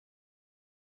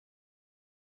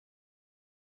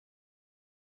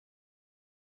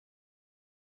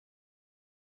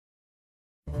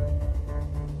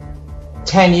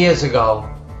10 years ago,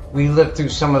 we lived through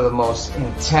some of the most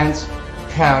intense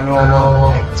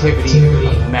paranormal activity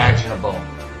imaginable.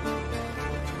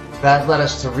 That led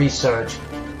us to research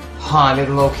haunted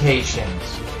locations,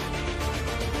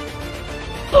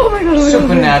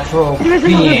 supernatural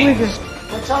beings.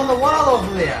 What's on the wall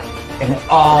over there? And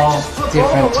all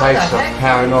different types of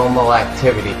paranormal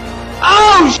activity.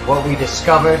 What we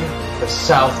discovered, the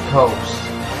South Coast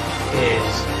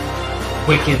is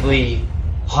wickedly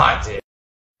haunted.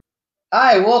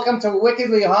 Hi, welcome to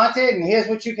Wickedly Haunted, and here's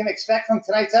what you can expect from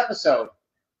tonight's episode.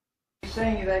 He's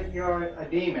saying that you're a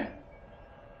demon.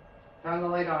 Turn the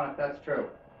light on if that's true.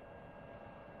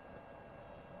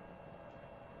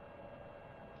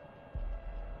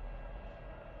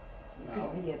 No.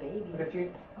 Be a baby. But if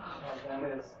you... Oh,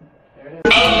 there it is. There it is.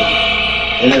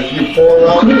 And if you pour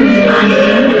out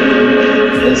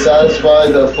and satisfy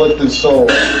the afflicted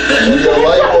soul, and your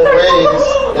light will raise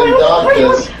in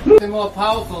darkness. They're more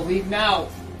powerful. Leave now.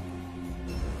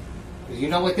 Because you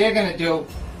know what they're going to do.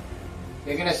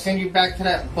 They're going to send you back to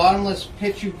that bottomless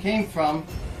pit you came from.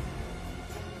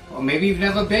 Or maybe you've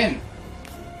never been.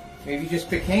 Maybe you just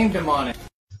became demonic.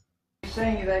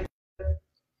 Saying that.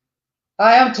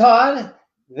 Hi, I'm Todd.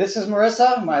 This is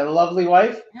Marissa, my lovely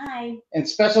wife. Hi. And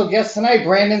special guest tonight,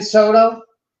 Brandon Soto.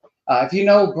 If you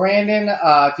know Brandon,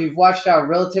 if you've watched our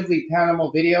Relatively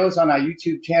Paranormal videos on our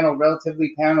YouTube channel,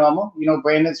 Relatively Paranormal, you know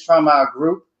Brandon's from our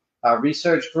group, our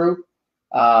research group.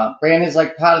 Brandon's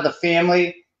like part of the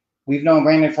family. We've known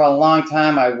Brandon for a long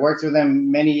time. I worked with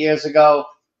him many years ago,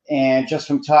 and just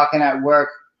from talking at work,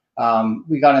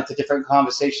 we got into different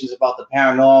conversations about the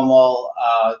paranormal,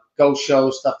 ghost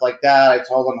shows, stuff like that. I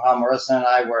told him how Marissa and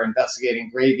I were investigating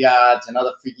graveyards and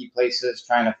other freaky places,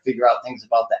 trying to figure out things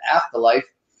about the afterlife.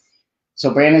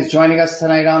 So Brandon's joining us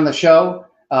tonight on the show.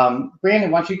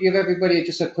 Brandon, why don't you give everybody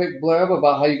just a quick blurb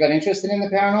about how you got interested in the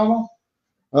paranormal?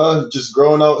 Just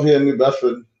growing out here in New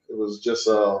Bedford. It was just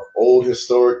an old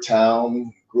historic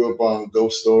town. Grew up on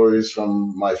ghost stories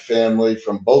from my family,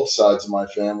 from both sides of my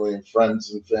family, and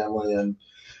friends and family. And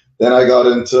then I got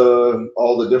into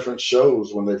all the different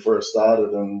shows when they first started,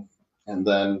 and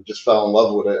then just fell in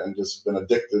love with it and just been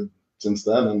addicted since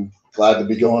then, and glad to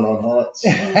be going on haunts.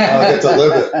 I get to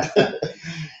live it.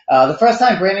 The first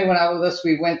time Brandon went out with us,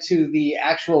 we went to the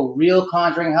actual real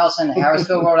Conjuring house in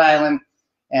Harrisville, Rhode Island.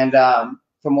 And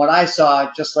from what I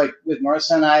saw, just like with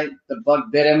Marissa and I, the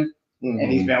bug bit him. Mm-hmm.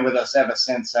 And he's been with us ever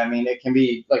since. I mean, it can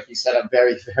be, like you said, a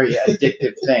very, very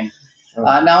addictive thing.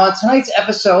 Now, on tonight's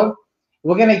episode,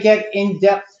 we're going to get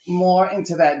in-depth more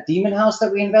into that demon house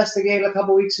that we investigated a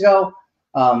couple weeks ago.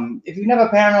 If you've never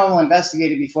paranormal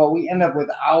investigated before, we end up with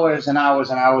hours and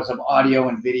hours and hours of audio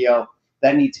and video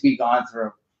that need to be gone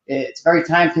through. It's very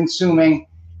time-consuming,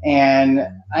 and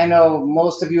I know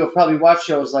most of you have probably watched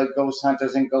shows like Ghost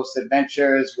Hunters and Ghost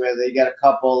Adventures, where they get a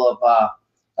couple of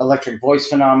electric voice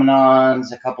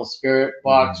phenomenons, a couple spirit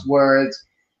box words.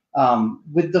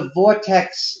 With the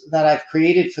vortex that I've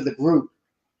created for the group,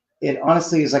 it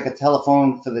honestly is like a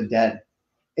telephone for the dead.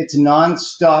 It's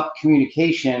non-stop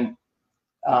communication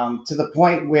to the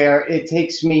point where it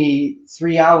takes me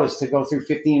 3 hours to go through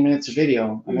 15 minutes of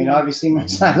video. I mean, obviously,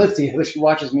 Marissa and I live together. She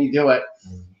watches me do it.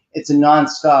 It's a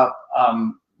non-stop.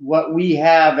 What we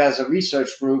have as a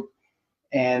research group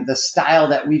and the style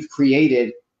that we've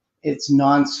created, it's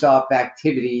non-stop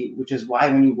activity, which is why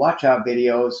when you watch our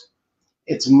videos,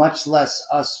 it's much less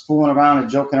us fooling around and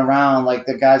joking around like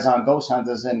the guys on Ghost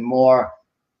Hunters, and more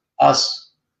us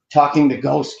talking to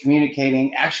ghosts,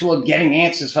 communicating, actual getting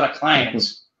answers for the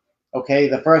clients. Okay,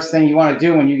 the first thing you want to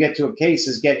do when you get to a case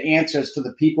is get answers for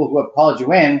the people who have called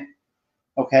you in.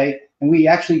 Okay, and we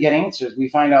actually get answers. We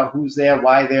find out who's there,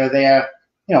 why they're there,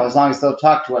 you know, as long as they'll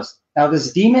talk to us. Now,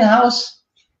 this demon house,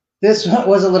 this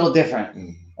was a little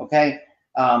different. Okay,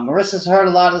 Marissa's heard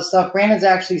a lot of the stuff. Brandon's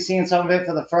actually seen some of it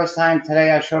for the first time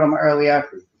today. I showed him earlier.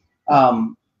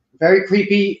 Very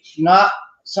creepy. Not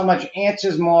so much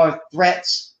answers, more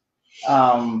threats.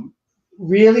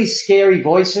 Really scary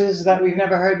voices that we've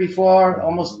never heard before.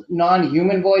 Almost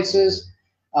non-human voices.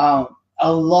 A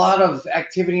lot of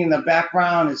activity in the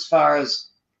background as far as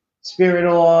spirit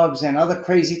orbs and other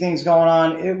crazy things going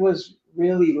on. It was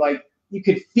really like you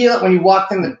could feel it when you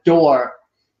walked in the door.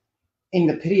 In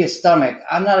the pit of your stomach.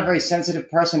 I'm not a very sensitive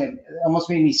person. It almost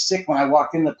made me sick when I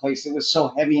walked in the place. It was so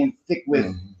heavy and thick with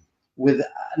I don't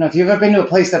know if you've ever been to a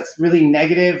place that's really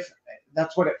negative.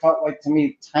 That's what it felt like to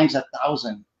me, times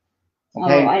 1,000.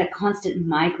 Okay? Oh, I had a constant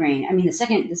migraine. I mean, the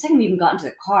second we even got into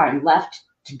the car and left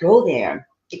to go there,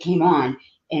 it came on,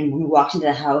 and when we walked into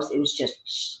the house, it was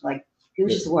just like It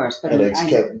was just the worst. But headaches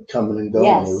kept coming and going.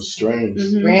 Yes. It was strange.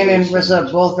 Brandon and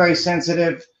Marissa both very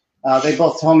sensitive. They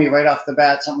both told me right off the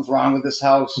bat something's wrong with this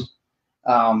house.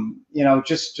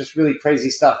 Just really crazy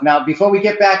stuff. Now, before we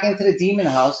get back into the demon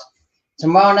house,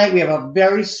 tomorrow night we have a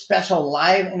very special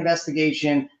live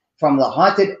investigation from the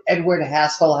haunted Edward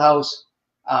Haskell house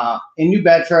in New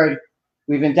Bedford.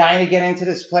 We've been dying to get into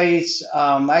this place.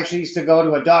 I actually used to go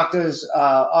to a doctor's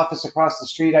office across the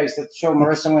street. I used to show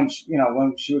Marissa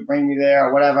when she would bring me there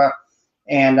or whatever.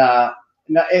 And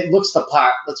it looks the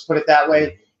part, let's put it that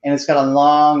way. And it's got a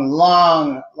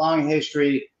long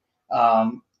history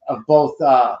of both,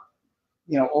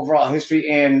 overall history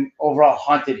and overall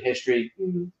haunted history.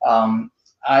 Mm-hmm.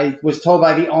 I was told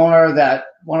by the owner that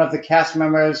one of the cast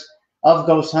members of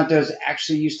Ghost Hunters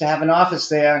actually used to have an office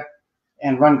there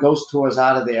and run ghost tours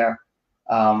out of there.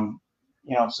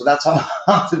 So that's how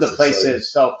haunted the place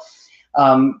is. So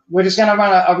we're just going to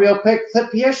run a real quick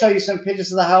clip here, show you some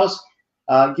pictures of the house,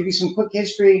 give you some quick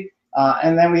history,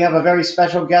 and then we have a very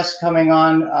special guest coming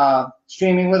on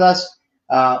streaming with us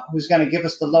who's going to give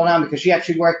us the lowdown because she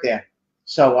actually worked there.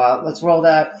 So let's roll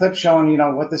that clip showing,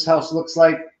 what this house looks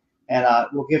like, and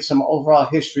we'll give some overall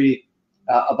history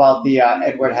about the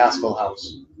Edward Haskell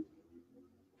house.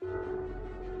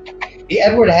 The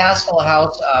Edward Haskell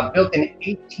house, built in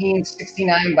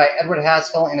 1869 by Edward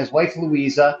Haskell and his wife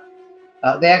Louisa.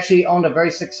 They actually owned a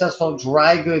very successful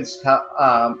dry goods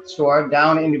store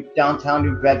down in downtown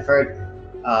New Bedford.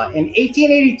 In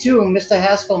 1882, Mr.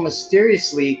 Haskell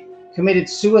mysteriously committed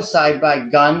suicide by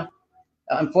gun.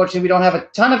 Unfortunately, we don't have a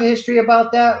ton of history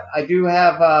about that. I do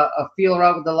have a feeler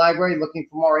out with the library looking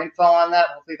for more info on that.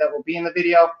 Hopefully that will be in the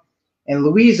video. And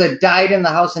Louisa died in the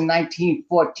house in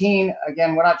 1914.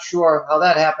 Again, we're not sure how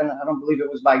that happened. I don't believe it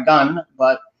was by gun.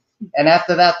 And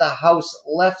after that, the house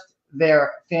left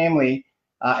their family.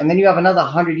 And then you have another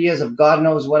 100 years of God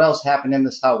knows what else happened in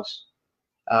this house.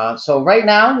 So right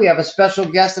now, we have a special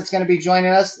guest that's going to be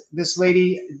joining us. This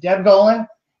lady, Deb Dolan,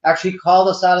 actually called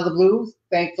us out of the blue,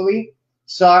 thankfully.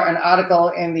 Saw an article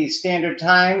in the Standard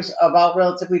Times about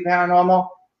Relatively Paranormal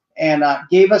and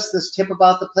gave us this tip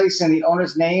about the place and the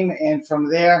owner's name. And from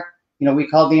there, we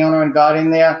called the owner and got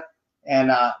in there. And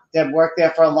Deb worked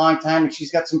there for a long time, and she's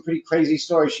got some pretty crazy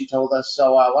stories she told us.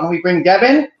 So why don't we bring Deb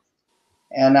in?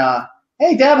 And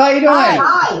hey, Deb, how you doing?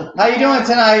 Hi. How you doing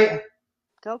tonight?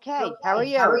 Okay. How are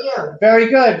you? Very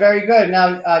good, very good.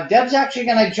 Now, Deb's actually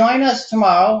going to join us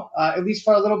tomorrow, at least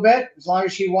for a little bit, as long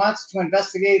as she wants, to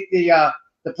investigate the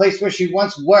place where she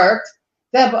once worked.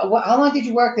 Deb, how long did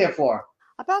you work there for?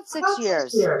 About 6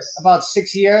 years. About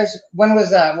 6 years. When was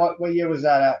that? What year was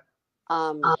that at?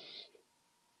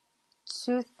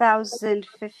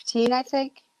 2015, I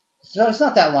think. So it's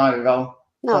not that long ago.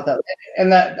 No.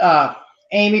 And that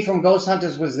Amy from Ghost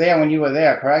Hunters was there when you were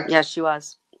there, correct? Yes, she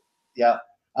was. Yeah.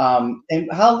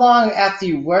 And how long after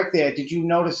you worked there did you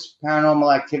notice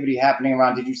paranormal activity happening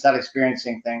around? Did you start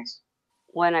experiencing things?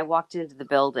 When I walked into the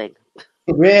building.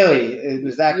 Really? It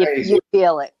was that crazy? You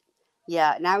feel it.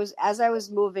 Yeah. And as I was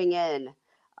moving in,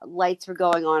 lights were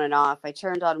going on and off. I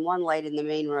turned on one light in the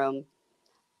main room,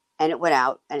 and it went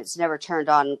out, and it's never turned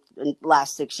on in the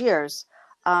last 6 years.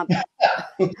 But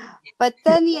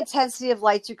then the intensity of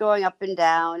lights are going up and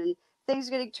down, and things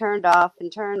are getting turned off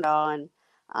and turned on.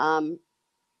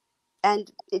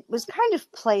 And it was kind of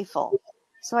playful.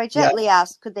 So I gently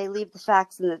asked, could they leave the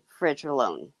facts in the fridge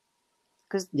alone?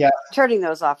 Because turning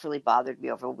those off really bothered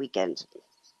me over a weekend.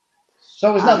 So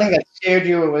it was nothing that scared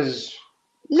you? It was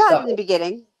not in the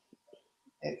beginning.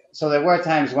 So there were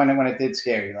times when it did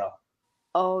scare you, though.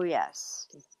 Oh, yes.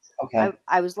 Okay.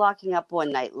 I was locking up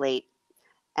one night late,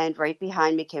 and right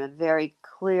behind me came a very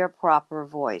clear, proper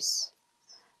voice.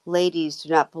 Ladies do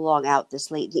not belong out this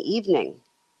late in the evening.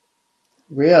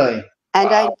 Really? And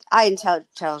wow. I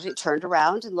intelligently turned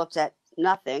around and looked at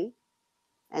nothing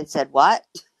and said, what?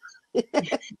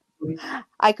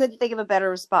 I couldn't think of a better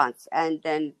response. And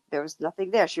then there was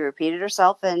nothing there. She repeated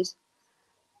herself, and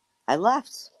I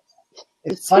left.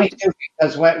 It's funny, too,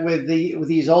 because with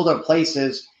these older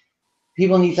places,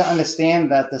 people need to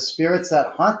understand that the spirits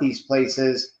that haunt these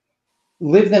places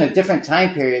lived in a different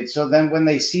time period. So then when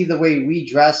they see the way we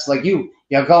dress, like you're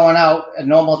going out a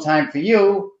normal time for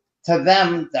you, to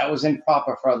them, that was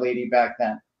improper for a lady back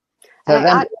then. To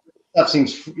them, stuff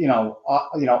seems,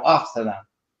 off to them.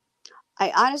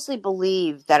 I honestly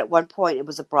believe that at one point it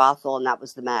was a brothel, and that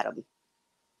was the madam.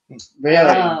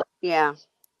 Really? Yeah.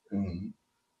 Mm-hmm.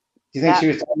 Do you think she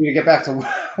was telling you to get back to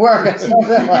work or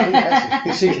something like that?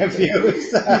 Is she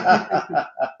confused?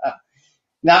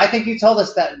 Now, I think you told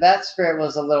us that spirit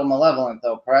was a little malevolent,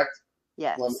 though, correct?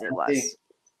 Yes, it was.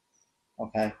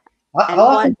 Okay. Go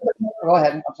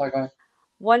ahead. I'm sorry, go ahead.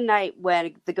 one night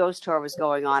when the ghost tour was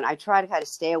going on, I try to kind of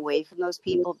stay away from those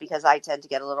people because I tend to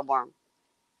get a little more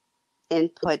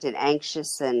input and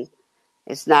anxious, and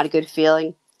it's not a good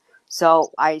feeling.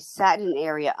 So I sat in an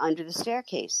area under the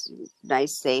staircase,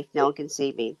 nice, safe, no one can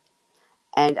see me.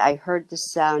 And I heard the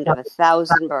sound of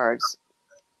 1,000 birds,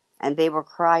 and they were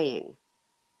crying.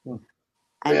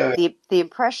 And the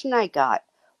impression I got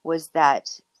was that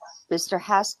Mr.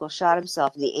 Haskell shot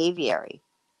himself in the aviary.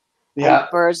 Yeah. And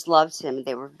birds loved him, and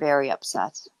they were very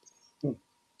upset.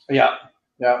 Yeah.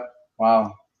 Yeah.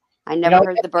 Wow. I never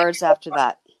heard the birds after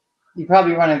that. You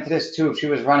probably run into this too if she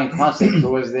was running constantly.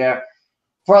 Who was there?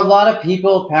 For a lot of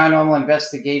people, paranormal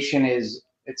investigation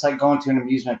it's like going to an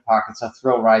amusement park. It's a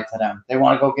thrill ride to them. They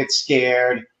want to go get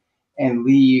scared and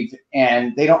leave,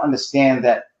 and they don't understand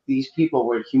that these people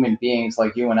were human beings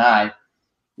like you and I,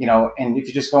 and if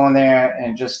you just go in there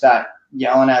and just start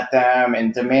yelling at them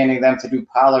and demanding them to do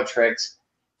parlor tricks,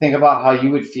 think about how you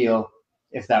would feel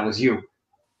if that was you,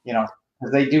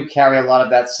 because they do carry a lot of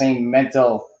that same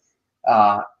mental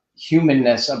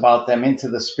humanness about them into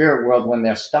the spirit world when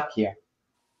they're stuck here.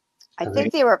 I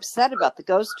think they were upset about the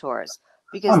ghost tours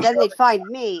because then they'd find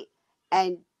me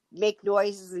and make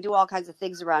noises and do all kinds of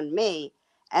things around me.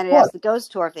 And I'd ask the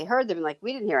ghost tour if they heard them, and like,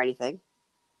 we didn't hear anything.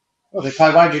 Well, they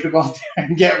probably wanted you to go out there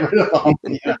and get rid of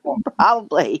them.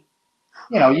 Probably.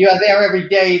 You're there every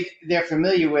day. They're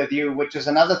familiar with you, which is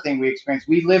another thing we experience.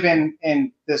 We live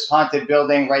in this haunted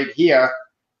building right here.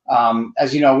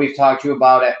 As you know, we've talked to you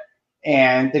about it.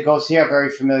 And the ghosts here are very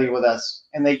familiar with us.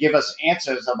 And they give us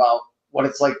answers about what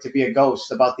it's like to be a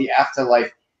ghost, about the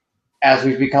afterlife, as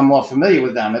we've become more familiar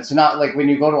with them. It's not like when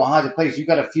you go to a haunted place, you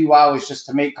got a few hours just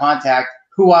to make contact.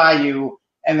 Who are you?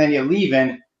 And then you're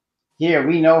leaving. Here,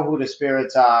 we know who the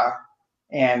spirits are,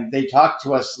 and they talk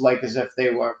to us like as if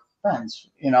they were friends.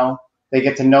 They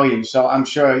get to know you. So I'm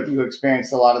sure you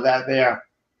experienced a lot of that there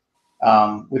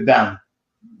with them,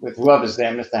 with whoever's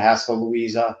there, Mr. Haskell,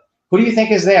 Louisa. Who do you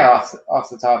think is there off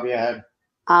the top of your head?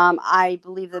 I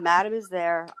believe the madam is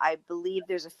there. I believe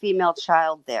there's a female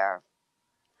child there.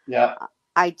 Yeah.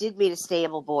 I did meet a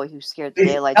stable boy who scared the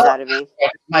daylights out of me.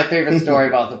 My favorite story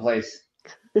about the place.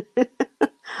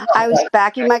 I was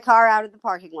backing my car out of the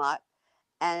parking lot,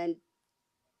 and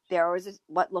there was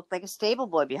what looked like a stable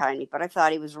boy behind me, but I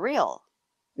thought he was real.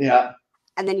 Yeah.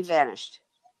 And then he vanished.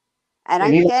 And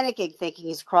I'm panicking, thinking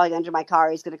he's crawling under my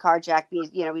car. He's going to carjack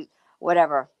me,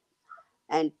 whatever.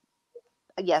 And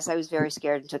yes, I was very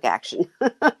scared and took action.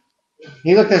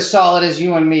 He looked as solid as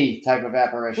you and me type of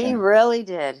apparition. He really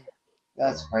did.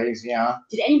 That's crazy, huh?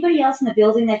 Did anybody else in the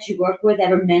building that you work with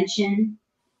ever mention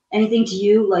anything to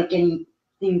you, like anything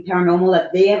paranormal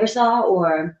that they ever saw?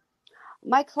 Or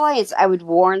my clients, I would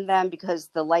warn them because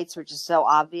the lights were just so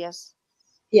obvious.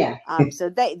 Yeah. So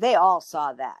they all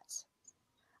saw that.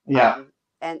 Yeah.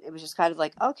 And it was just kind of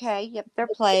like, okay, yep, they're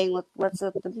playing. Let's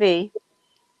let them be.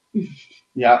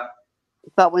 Yeah.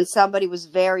 But when somebody was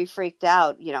very freaked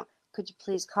out, could you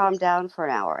please calm down for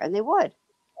an hour? And they would.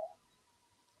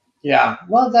 Yeah.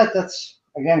 Well, that's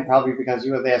again probably because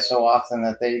you were there so often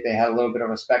that they had a little bit of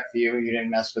respect for you. You didn't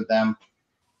mess with them,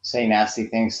 say nasty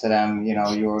things to them.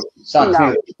 You were so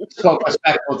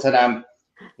respectful to them.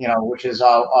 Which is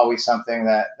always something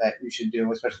that you should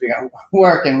do, especially if you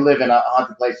work and live in a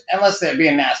haunted place, unless they're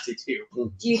being nasty to you.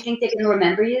 Do you think they're going to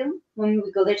remember you when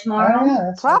we go there tomorrow? Oh,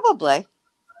 yeah, probably.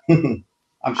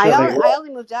 I'm sure I only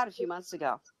moved out a few months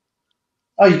ago.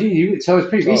 Oh, you so it was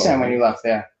pretty recent when you left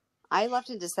there. I left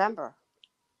in December.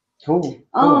 Cool.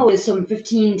 Oh, it's from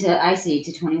 15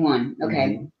 to 21. Okay.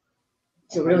 Mm-hmm.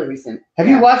 So really recent. Have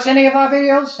you watched any of our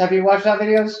videos? Have you watched our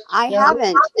videos? I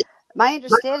haven't. My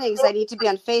understanding is I need to be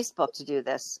on Facebook to do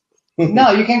this.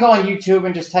 No, you can go on YouTube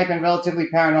and just type in Relatively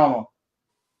Paranormal.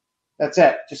 That's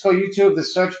it. Just go YouTube, the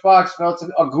search box,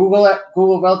 or Google it.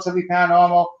 Google Relatively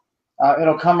Paranormal.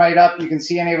 It'll come right up. You can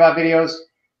see any of our videos.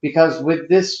 Because with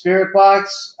this spirit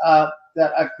box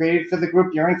that I've created for the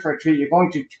group, you're in for a treat. You're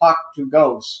going to talk to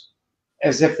ghosts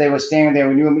as if they were standing there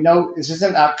when you and me. No, this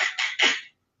isn't up.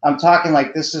 I'm talking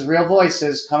like this is real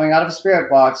voices coming out of a spirit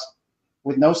box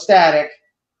with no static,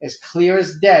 as clear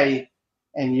as day,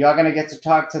 and you're going to get to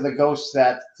talk to the ghosts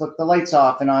that flipped the lights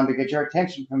off and on to get your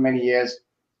attention for many years.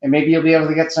 And maybe you'll be able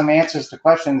to get some answers to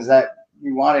questions that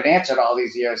you wanted answered all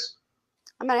these years.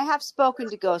 I mean, I have spoken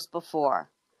to ghosts before,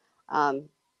 a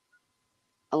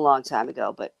long time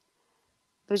ago, but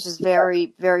it was just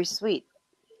very, very sweet.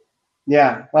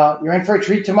 Yeah, well, you're in for a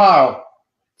treat tomorrow.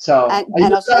 So,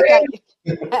 and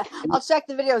I'll check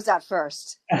the videos out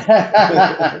first.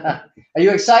 Are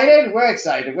you excited? We're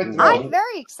excited. We're thrilled. I'm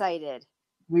very excited.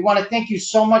 We want to thank you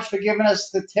so much for giving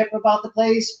us the tip about the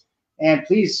place And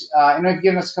please, if you've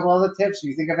given us a couple other tips, if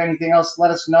you think of anything else,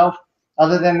 let us know.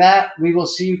 Other than that, we will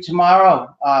see you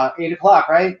tomorrow, 8 o'clock,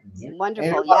 right?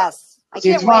 Wonderful. Yes. I See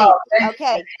you can't tomorrow. wait.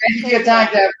 Okay. Thank you for your time,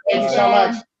 Deb. Thank you so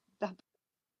much. Bye.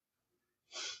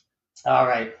 All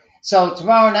right. So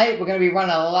tomorrow night, we're going to be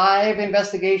running a live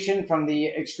investigation from the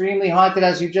extremely haunted,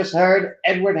 as you just heard,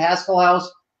 Edward Haskell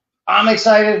house. I'm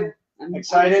excited. I'm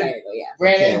Excited? yeah. I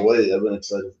Brandon, can't wait. I've been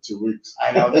excited for 2 weeks.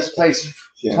 I know this place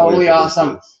Can't totally wait for this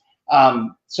awesome. place.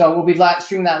 So we'll be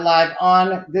streaming that live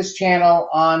on this channel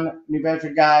on New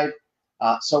Bedford Guide.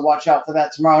 So watch out for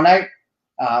that tomorrow night.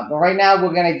 But right now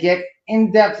we're going to get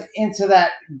in depth into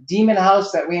that demon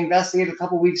house that we investigated a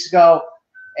couple weeks ago.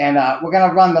 And we're going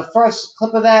to run the first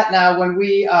clip of that. Now, when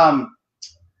we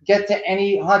get to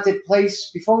any haunted place,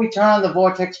 before we turn on the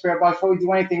Vortex Spirit Box, before we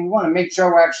do anything, we want to make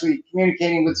sure we're actually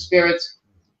communicating with spirits.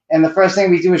 And the first thing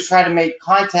we do is try to make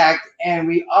contact. And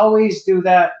we always do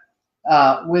that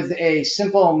with a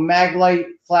simple mag light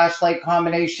flashlight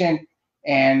combination.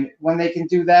 And when they can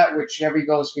do that, which every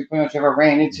ghost we pretty much ever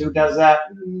ran into does that,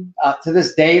 to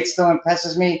this day it still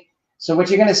impresses me. So what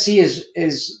you're going to see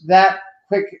is that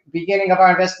quick beginning of our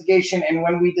investigation, and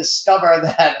when we discover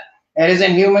that it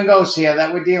isn't human ghosts here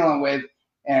that we're dealing with,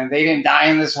 and they didn't die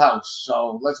in this house.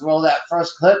 So let's roll that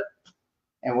first clip,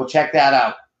 and we'll check that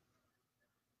out.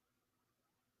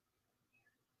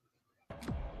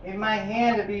 In my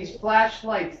hand are these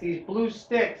flashlights, these blue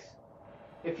sticks.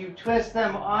 If you twist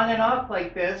them on and off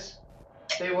like this,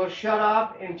 they will shut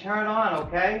off and turn on,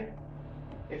 okay?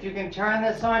 If you can turn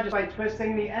this on just by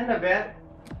twisting the end of it,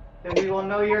 then we will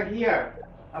know you're here.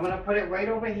 I'm going to put it right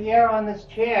over here on this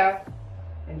chair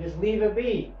and just leave it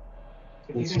be.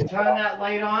 If you can turn that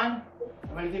light on, I'm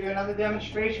going to give you another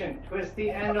demonstration. Twist the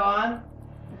end on,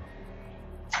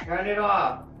 turn it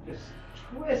off. Just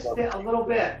twist it a little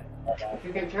bit. If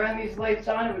you can turn these lights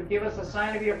on, it would give us a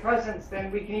sign of your presence.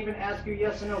 Then we can even ask you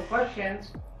yes or no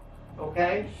questions,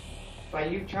 okay? By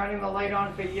you turning the light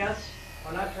on for yes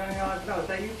or not turning it on for no. Is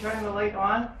that you turning the light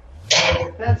on?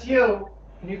 If that's you,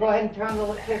 can you go ahead and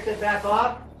twist it back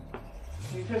off?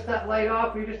 Can you twist that light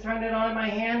off? You just turned it on in my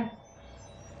hand.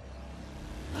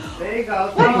 There you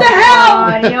go. What the hell?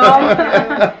 On,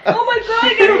 Oh my god,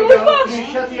 I got goosebumps! Can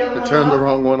you shut the other I one turned off? the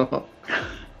wrong one off.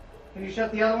 Can you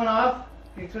shut the other one off?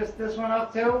 Can you twist this one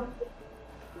off too?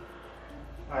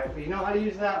 Alright, but you know how to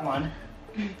use that one.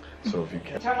 So if you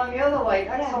can. Turn on the other light.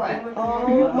 Excellent.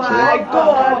 Oh my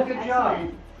god! Good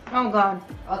job. Oh god.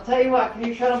 I'll tell you what, can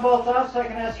you shut them both off so I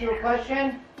can ask you a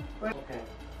question? Okay.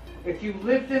 If you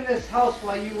lived in this house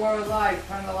while you were alive,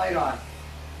 turn the light on.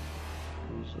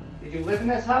 Did you live in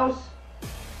this house?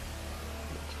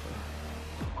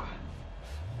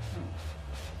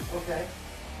 Okay.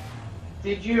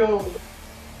 Did you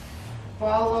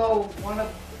follow one of...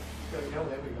 There we go.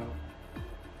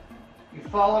 You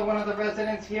followed one of the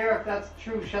residents here? If that's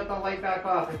true, shut the light back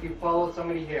off if you followed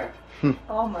somebody here.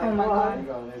 Oh my There god. you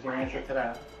go. There's your answer to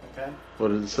that. Okay? What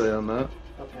did it say on that?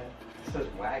 Okay. It says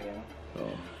wagon.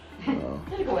 Oh. No.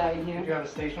 There's a wagon Did here. you have a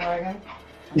station wagon?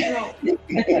 No.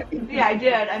 Yeah, I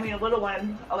did. I mean, a little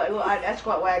one, a little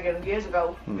escort wagon years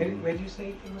ago. Where did you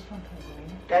say it was from?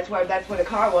 Pennsylvania? That's where the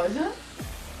car was.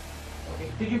 Okay.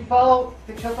 Did you follow?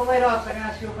 Shut the light off so I can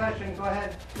ask you a question. Go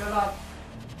ahead. Shut it off.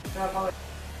 Shut off all the...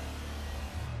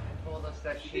 Told us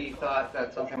that she thought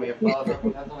that something we had followed her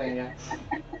from Pennsylvania.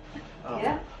 Oh.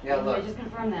 Yeah? Yeah, I look. just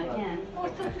confirmed that again.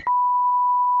 Okay.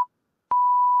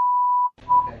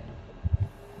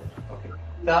 Okay.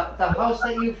 The house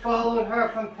that you followed her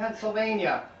from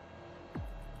Pennsylvania.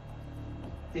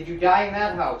 Did you die in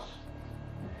that house?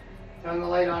 Turn the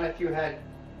light on if you had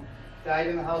died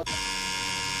in the house.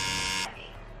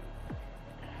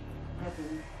 Happy.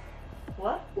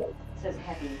 What? It says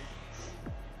happy.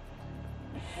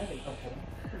 Okay.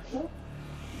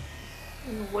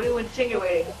 What are you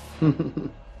insinuating?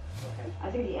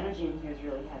 I think the energy in here is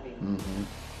really heavy. Mm-hmm.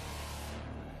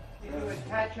 Did you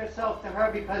attach yourself to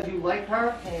her because you liked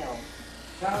her? Pale.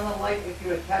 Turn on the light if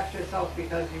you attached yourself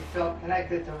because you felt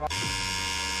connected to her.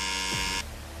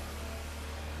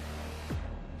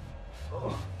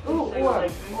 Ooh, orb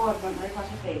went right across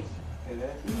her face. Is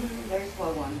it? Very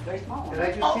slow one. Very small one. Did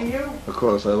I just see you? Of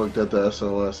course, I looked at the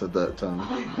SOS at that time.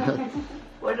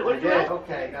 What I did you did. ask?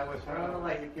 Okay, that was turn on the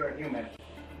light if you're a human.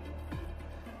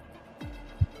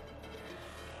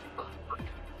 No.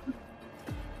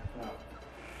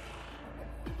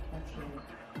 That's human.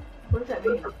 What does that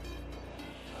mean?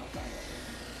 I'll find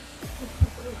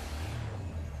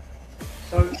out.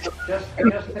 So just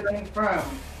to confirm,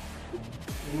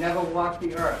 you never walked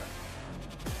the earth.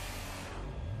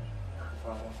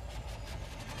 Okay.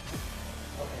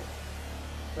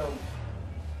 So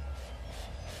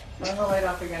Turn the light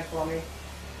off again for me.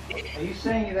 Are you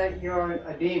saying that you're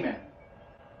a demon?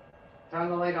 Turn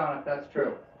the light on if that's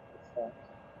true.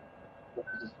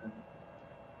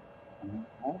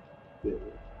 No. But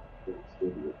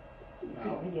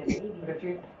if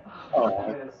you...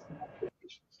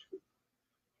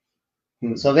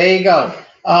 So there you go.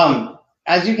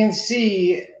 As you can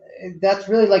see, that's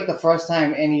really like the first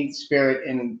time any spirit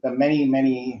in the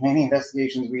many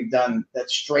investigations we've done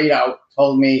that straight out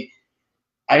told me,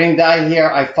 I didn't die here.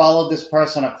 I followed this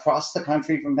person across the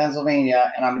country from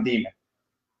Pennsylvania, and I'm a demon.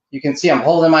 You can see I'm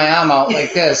holding my arm out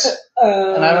like this,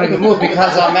 and I don't even move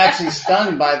because I'm actually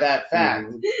stunned by that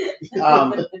fact.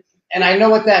 And I know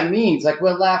what that means. Like,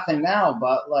 we're laughing now,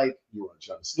 but like,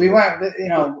 we weren't,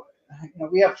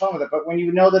 we have fun with it. But when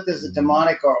you know that there's a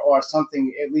demonic or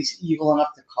something at least evil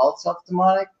enough to call itself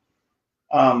demonic,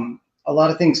 a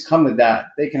lot of things come with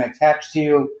that. They can attach to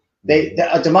you.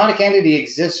 A demonic entity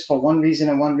exists for one reason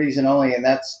and one reason only, and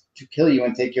that's to kill you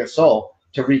and take your soul,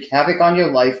 to wreak havoc on your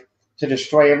life, to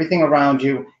destroy everything around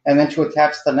you, and then to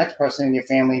attach the next person in your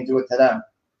family and do it to them.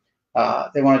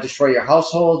 They want to destroy your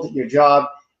household, your job,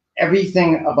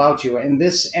 everything about you. And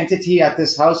this entity at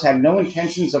this house had no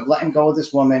intentions of letting go of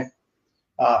this woman.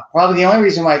 Probably the only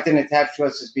reason why it didn't attach to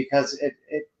us is because it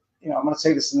I'm going to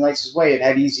say this in the nicest way, it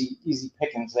had easy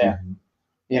pickings there.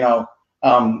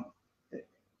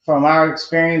 From our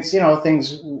experience,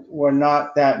 things were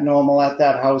not that normal at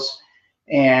that house.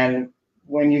 And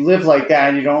when you live like that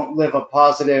and you don't live a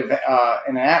positive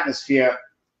in an atmosphere,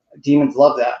 demons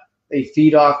love that. They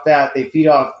feed off that. They feed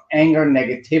off anger,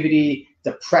 negativity,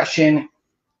 depression.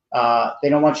 They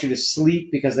don't want you to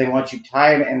sleep because they want you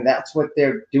tired, and that's what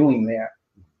they're doing there.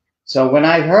 So when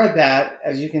I heard that,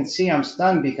 as you can see, I'm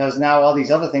stunned because now all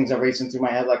these other things are racing through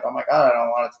my head like, oh my God, I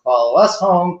don't want it to follow us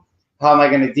home. How am I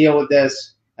going to deal with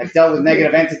this? I've dealt with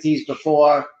negative entities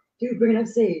before. Dude, bring enough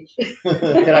sage. Did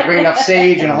I bring enough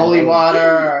sage and holy water?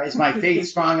 Or is my faith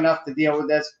strong enough to deal with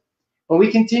this? But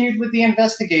we continued with the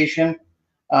investigation.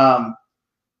 And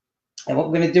what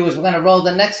we're going to do is we're going to roll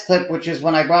the next clip, which is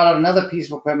when I brought out another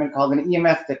piece of equipment called an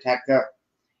EMF detector.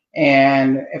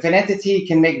 And if an entity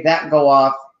can make that go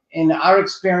off, in our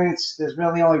experience, there's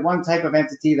really only one type of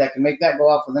entity that can make that go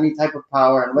off with any type of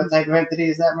power. And what type of entity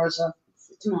is that, Marissa? It's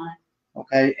demonic.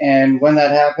 Okay, and when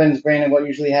that happens, Brandon, what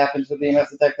usually happens with the EMF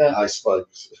detector? High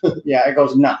spikes. Yeah, it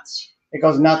goes nuts. It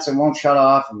goes nuts and won't shut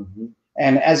off. Mm-hmm.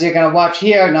 And as you're going to watch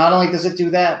here, not only does it do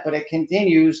that, but it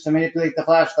continues to manipulate the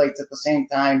flashlights at the same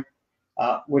time,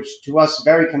 which to us is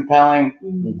very compelling.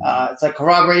 Mm-hmm. It's like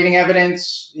corroborating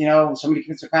evidence. Somebody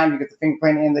commits a crime, you get the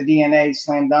fingerprint and the DNA,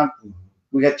 slam dunk. Mm-hmm.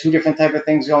 We got two different type of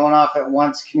things going off at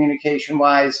once,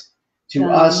 communication-wise. To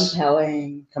us,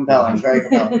 compelling, very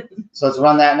compelling. So let's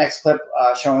run that next clip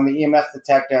showing the EMF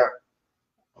detector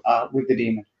with the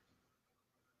demon.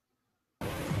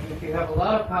 If you have a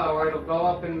lot of power, it'll go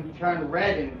up and turn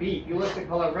red and beep. You look the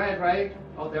color red, right?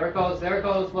 Oh, there it goes,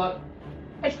 look.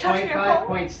 It's touching your phone.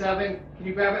 0.5, 0.7. Can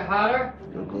you grab it harder?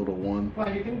 It'll go to 1. Come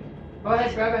on, you can. Go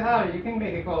ahead, grab it harder. You can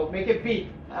make it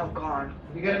beep. Oh, God.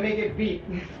 You gotta make it beep.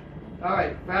 All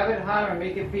right, grab it harder and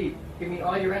make it beep. Give me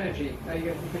all your energy. Now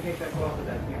you can take that off of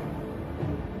that here.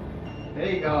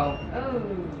 There you go. Oh,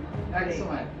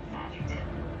 excellent.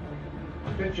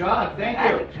 Good job. Thank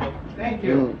you. Thank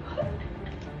you.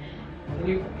 Can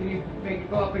you make it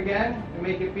go up again and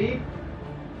make it beep?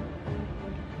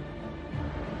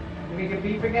 Can you make it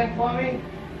beep again for me?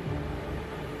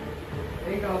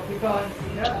 There you go. Keep going.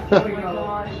 Yeah. There we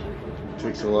go.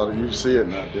 Takes a lot of you to see it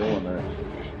not doing that.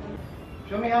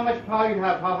 Show me how much power you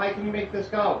have. How high can you make this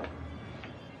go?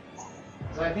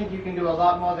 So I think you can do a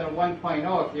lot more than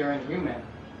 1.0 if you're inhuman.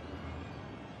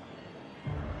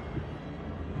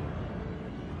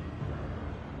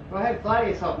 Go ahead, flatter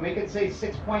yourself. Make it say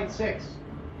 6.6.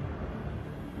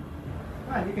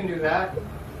 Come on, you can do that.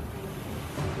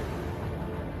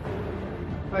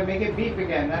 But make it beep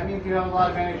again. That means you have a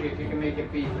lot of energy if you can make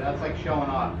it beep. That's like showing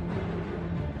off.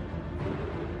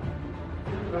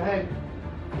 Go ahead.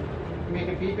 Make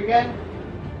it beep again.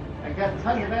 I got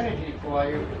tons of energy for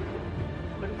you.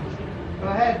 Go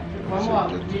ahead. One more.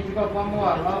 You need to go one more.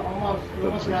 Almost. You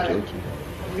almost got it.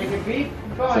 Make it beep.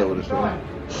 Keep going. Keep going.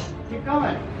 Keep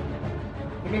going.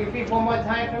 Can you make it beep one more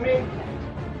time for me?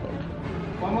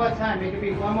 One more time. Make it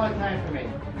beep one more time for me.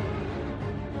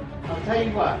 I'll tell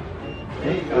you what.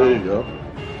 There you go. There you go.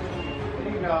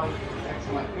 There you go.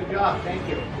 Excellent. Good job. Thank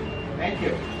you. Thank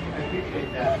you. I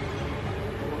appreciate that.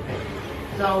 Okay.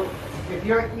 So, if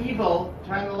you're evil,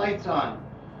 turn the lights on.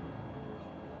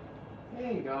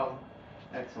 There you go.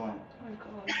 Excellent. Oh my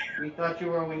God. We thought you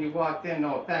were when you walked in,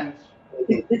 no offense.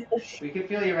 We can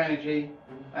feel your energy.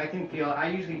 I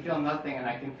usually feel nothing, and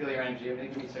I can feel your energy. It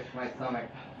makes me sick to my stomach.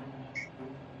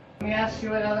 Let me ask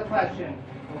you another question,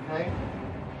 okay?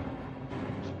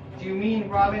 Do you mean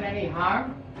Robin any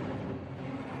harm?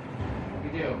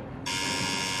 You do.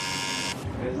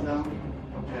 Wisdom?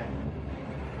 Okay.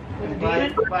 And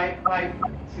by,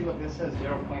 see look, this says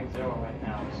 0.0 right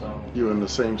now, so. You're in the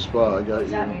same spot. I got What does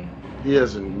you. that mean? He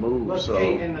hasn't moved, Look, so.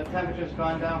 8, and the temperature's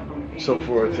gone down from 82 So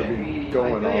for it to be 80.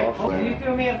 going off, Can you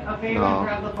do me a favor No. and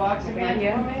grab the box again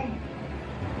for me?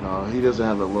 No, he doesn't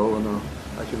have it low enough.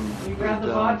 I can Can you put grab it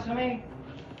the down. box for me?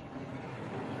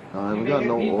 I Can haven't you got make it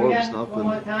no beep orbs, again one more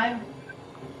nothing. time?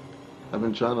 I've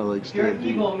been trying to like If you're stay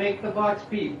deep. evil, make the box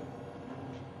beep.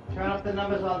 Turn up the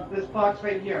numbers on this box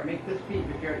right here. Make this beep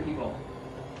if you're evil.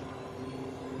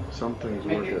 Some things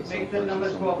work at some Make the places,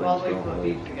 numbers some go up all the way things to the don't.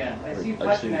 beeps again. I see you Like,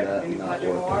 I've seen touching it. that Can you not touch it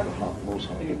work more? at the most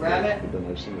Can you haunted grab places, it? but then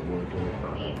I've seen it work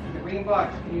at The green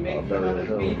box. Can you make the Better numbers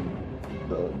Hill, beep?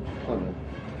 the Plymouth,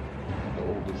 the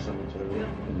oldest cemetery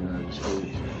in the United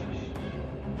States.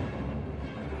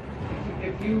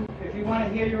 If you want to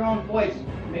hear your own voice,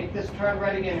 make this turn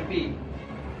red again and beep.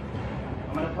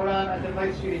 I'm going to put on a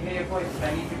device for you to hear your voice, but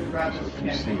I need you to grab this If you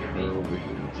again see and make her it over beep.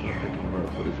 here, it's not picking her up.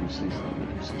 But if you see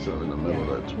something in the middle,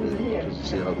 that's weird. Because you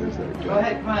see how there's that gap. Go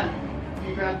ahead, come on. Can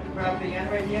you grab the end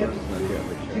right here? But it's not getting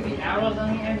the See the gap. arrows on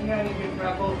the end here? I need you to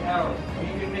grab both arrows. I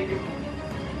need you to make it.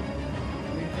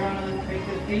 You turn on, make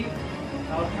this beep.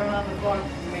 I'll turn on the box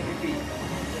and make it beep.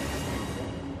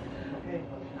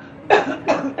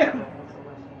 Okay.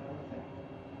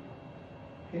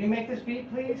 Can you make this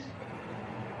beep, please?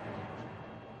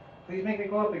 Please make it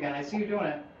go up again. I see you doing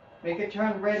it. Make it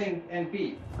turn red and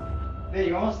beep. There,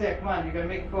 you're almost there. Come on, you're gonna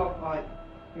make it go up.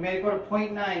 You made it go to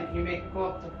 0.9. Can you make it go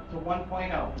up to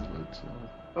 1.0?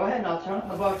 Go ahead, and I'll turn on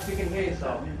the box so you can hear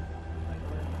yourself.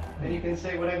 Then you can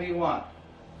say whatever you want.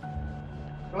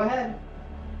 Go ahead.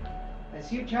 I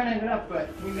see you turning it up,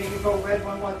 but can you make it go red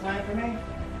one more time for me?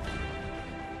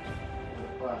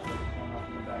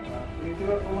 Can you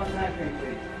do it one more time for me,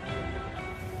 please?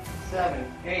 7,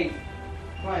 8.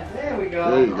 Come on, there we go.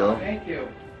 There you go. Thank you.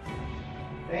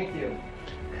 Thank you.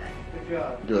 Good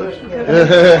job. Good.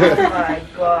 Oh my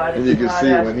God. And you can it's see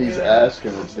not when he's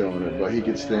asking, it's doing it, but he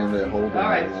could stand there holding it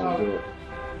and won't do it.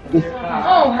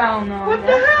 Oh, hell no. What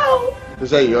the hell? Is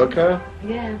that your car?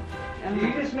 Yeah. Did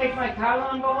you just make my car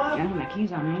alarm go I off? don't have my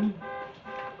keys on me.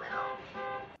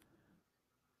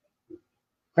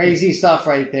 Crazy stuff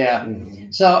right there.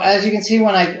 So as you can see,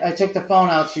 when I took the phone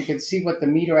out, so you can see what the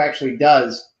meter actually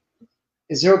does.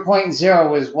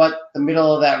 0.0 is what the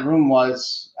middle of that room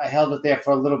was. I held it there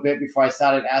for a little bit before I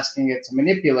started asking it to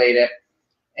manipulate it.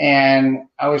 And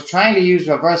I was trying to use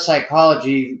reverse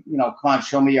psychology, you know, come on,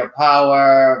 show me your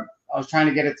power. I was trying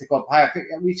to get it to go up higher.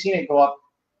 We've seen it go up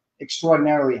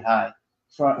extraordinarily high.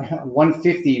 From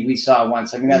 150 we saw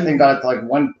once. I mean, that thing got up to like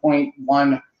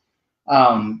 1.1.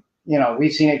 You know,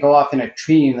 we've seen it go off in a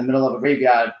tree in the middle of a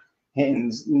graveyard,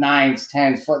 hitting 9s,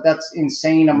 10s. That's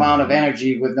insane amount of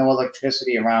energy with no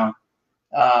electricity around.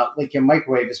 Like your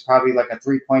microwave is probably like a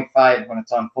 3.5 when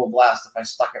it's on full blast if I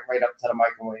stuck it right up to the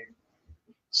microwave.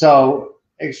 So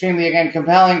extremely, again,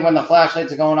 compelling when the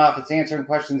flashlights are going off. It's answering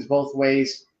questions both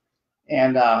ways.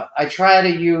 And I try to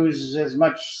use as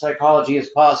much psychology as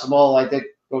possible. I did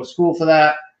go to school for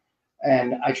that.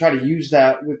 And I try to use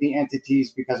that with the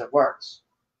entities because it works.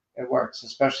 It works,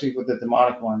 especially with the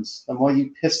demonic ones. The more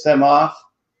you piss them off,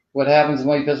 what happens? The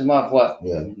more you piss them off, what?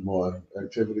 Yeah, more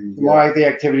activity. The more the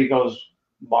activity goes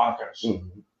bonkers.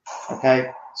 Okay?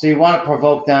 So you want to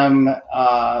provoke them.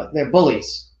 They're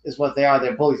bullies, is what they are.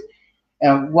 They're bullies.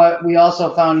 And what we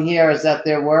also found here is that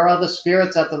there were other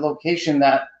spirits at the location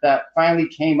that finally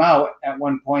came out at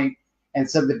one point and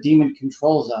said the demon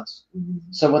controls us.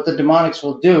 So what the demonics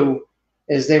will do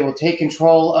is they will take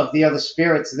control of the other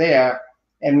spirits there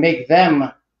and make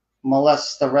them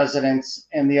molest the residents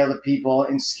and the other people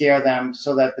and scare them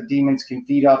so that the demons can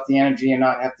feed off the energy and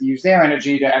not have to use their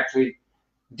energy to actually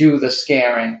do the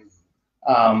scaring.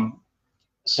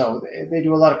 So they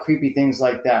do a lot of creepy things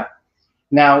like that.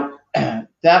 Now,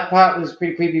 that part was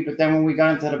pretty creepy, but then when we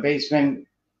got into the basement,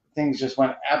 things just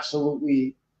went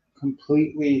absolutely,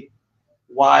 completely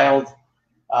wild.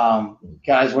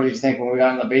 Guys, what do you think when we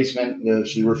got in the basement? Yeah,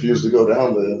 she refused to go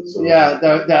down there. So Yeah,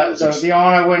 the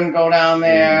owner wouldn't go down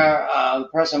there. The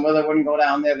person with her wouldn't go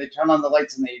down there. They turned on the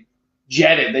lights and they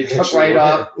jetted. They took right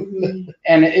off.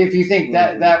 And if you think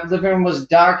that living room was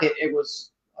dark, it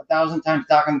was 1,000 times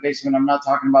darker in the basement. I'm not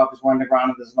talking about because we're underground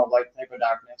and there's no light type of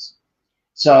darkness.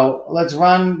 So let's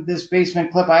run this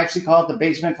basement clip. I actually call it the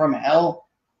basement from hell.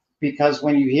 because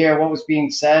when you hear what was being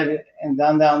said and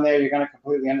done down there, you're going to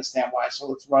completely understand why. So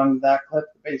let's run that clip,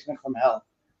 The Basement from Hell.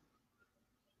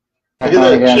 Look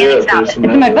at that chair.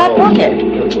 In my back pocket.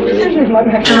 That's weird.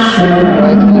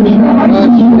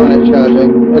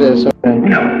 It is. Okay.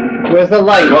 Where's the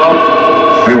light?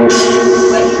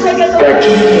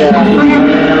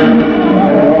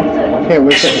 Okay,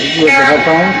 with the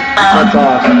headphones? That's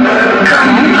off.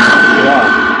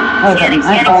 Yeah. Oh, getting Go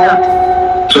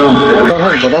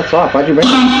ahead, but that's off. Why'd you bring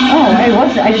it? Oh,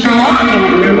 I just walked in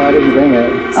it. Why did you bring it?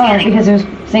 Oh, because it was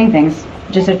saying things.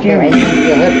 Just a few, right? The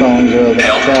headphones or the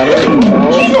battery.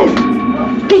 Jesus!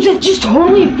 They just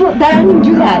totally flipped. That I didn't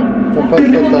do that. The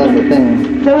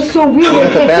thing. That was so weird.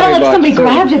 It felt like somebody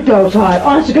grabbed it though, Todd.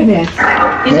 Honest to goodness.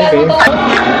 Maybe.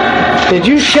 Did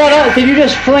you shut up? Did you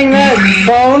just fling that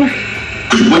phone?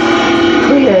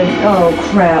 Weird. Oh,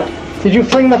 crap. Did you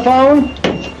fling the phone?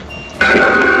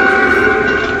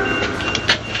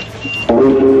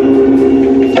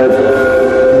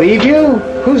 Leave you?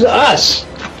 Who's us?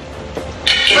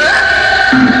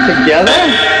 Together?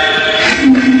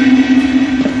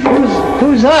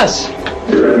 Who's us?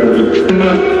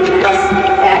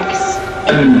 X.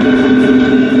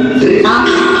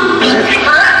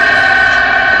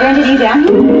 Brandon, are you down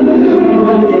here?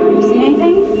 You see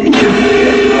anything?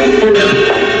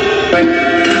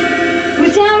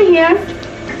 Who's down here?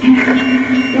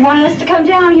 You wanted us to come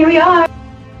down. Here we are.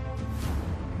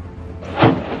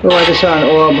 Oh, I just saw an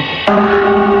orb.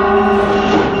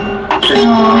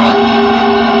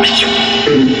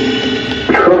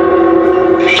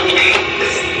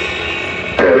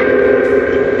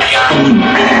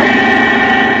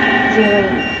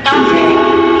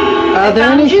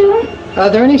 Are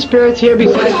there any spirits here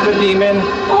besides the demon?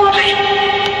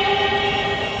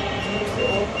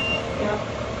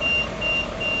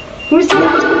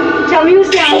 Tell me who's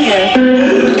down here.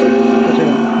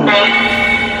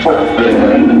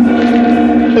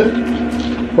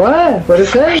 What? What did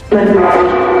it say?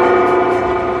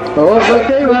 Oh,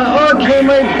 okay, well, okay,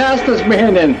 my past us,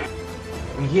 Brandon.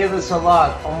 We hear this a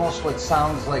lot, almost what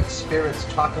sounds like spirits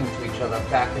talking to each other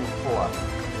back and forth.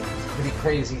 It's pretty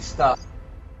crazy stuff.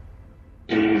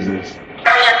 Jesus.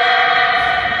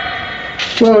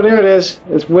 Whoa, there it is.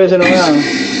 It's whizzing around.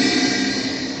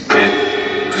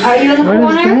 Are you in the corner?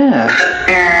 What is that?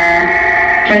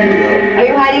 Are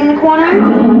you hiding in the corner?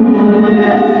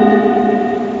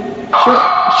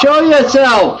 Show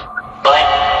yourself!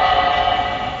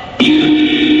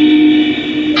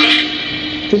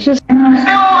 It's just... Be a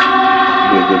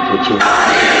good picture.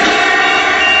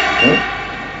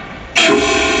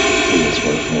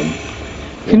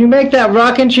 Can you make that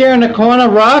rocking chair in the corner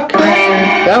rock?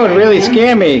 That would really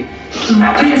scare me.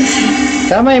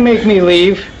 That might make me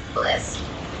leave. Bliss.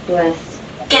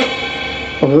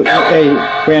 Oh, hey,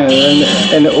 Brandon,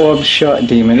 and the orb shot,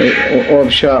 demon.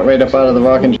 Orb shot right up out of the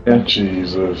rocking chair.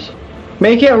 Jesus.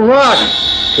 Make it rock!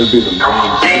 Could be the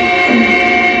mom.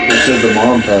 They said the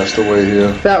mom passed away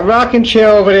here. That rocking chair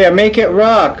over there, make it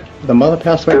rock. The mother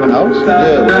passed away in the house?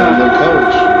 Yeah, the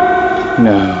couch.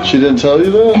 No. She didn't tell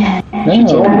you that? No. She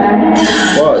told me.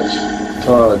 Watch.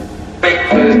 Todd.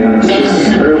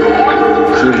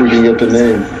 See if we can get the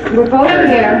name. We're both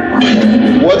here.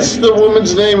 What's the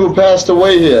woman's name who passed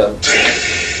away here?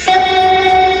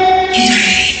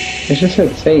 It just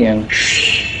said Satan.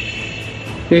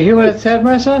 Did you hear what it said,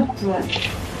 Marissa? What?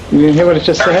 You didn't hear what it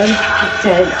just said? It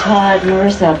said Todd,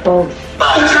 Marissa, both.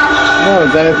 No,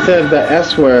 then it said the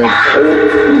S word.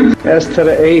 S to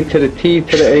the A to the T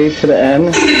to the A to the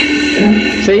N.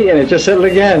 See, and it just said it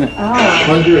again. Oh.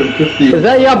 150. Is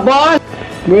that your boss?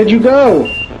 Where'd you go?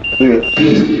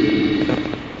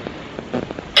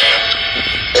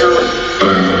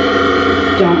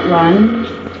 Don't run.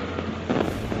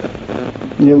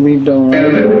 You leave, don't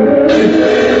run.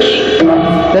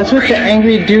 That's what the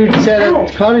angry dude said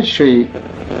at Cottage Street.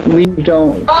 Leave,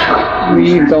 don't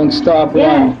stop,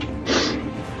 run.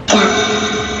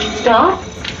 Stop?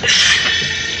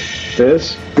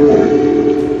 This?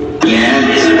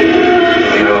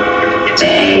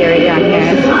 Scary down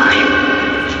here.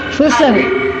 Listen,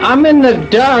 I'm in the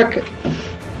dark,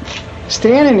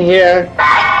 standing here.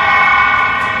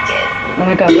 Oh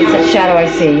my God, what's that shadow I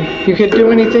see? You could do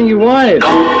anything you wanted.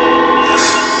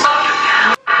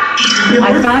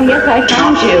 I found you.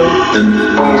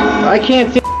 I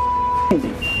can't see.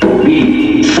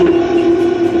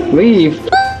 Leave.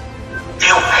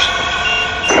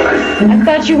 I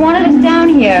thought you wanted us down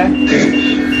here.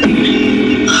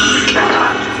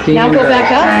 Now go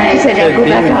back up? I said now go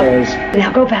back up.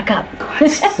 Now go back up.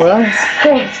 What? Go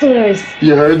upstairs.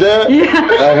 You heard that? Yeah.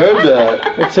 I heard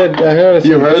that. It said, I heard it.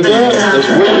 You heard that?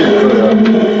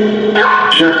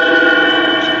 That's wicked.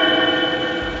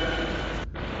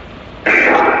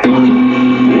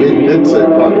 did say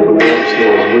probably go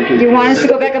upstairs. You want us to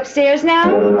go back upstairs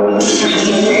now?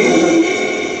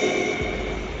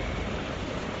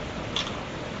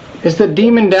 Is the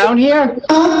demon down here?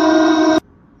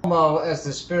 As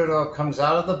the spirit orb comes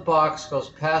out of the box, goes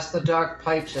past the dark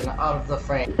pipes and out of the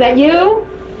frame. Is that you?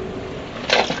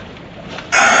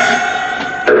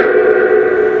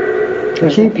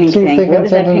 Keep thinking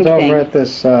something's over at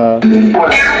this.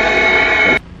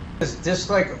 This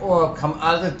disc-like orb come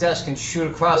out of the desk and shoot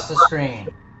across the screen.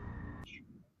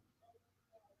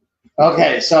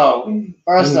 Okay, so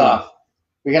first off,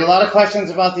 we get a lot of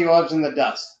questions about the orbs in the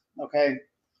dust. Okay,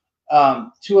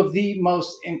 two of the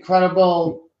most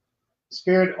incredible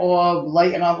spirit orb,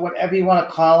 light and on, whatever you want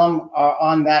to call them, are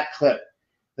on that clip.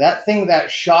 That thing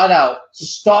that shot out,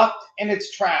 stopped in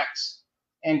its tracks,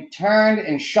 and turned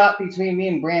and shot between me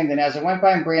and Brandon. As it went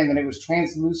by Brandon, it was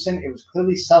translucent. It was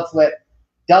clearly self-lit.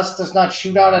 Dust does not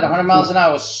shoot out at 100 miles an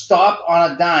hour, stop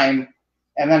on a dime,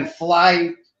 and then fly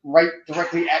right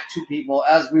directly at two people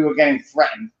as we were getting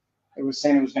threatened. It was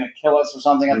saying it was going to kill us or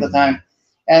something at the time.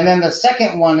 And then the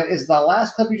second one is the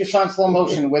last clip you just saw in slow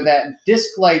motion, where that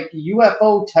disc-like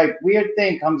UFO type weird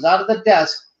thing comes out of the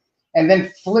desk and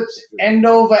then flips end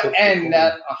over end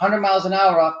at 100 miles an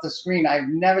hour off the screen. I've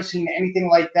never seen anything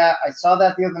like that. I saw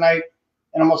that the other night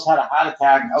and almost had a heart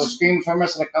attack. I was screaming for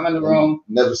Marissa to come in the room.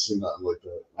 Never seen nothing like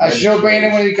that. I showed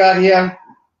Brandon when he got here.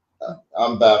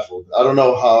 I'm baffled. I don't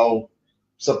know how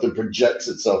something projects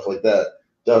itself like that.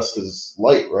 Dust is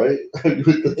light, right? It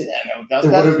wouldn't be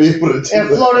able to do it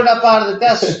floated up out of the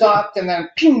desk, stopped, and then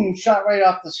ping, shot right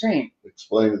off the screen.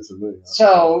 Explain it to me.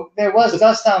 So there was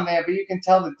dust down there, but you can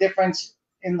tell the difference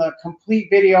in the complete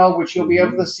video, which you'll be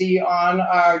able to see on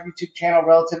our YouTube channel,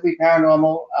 Relatively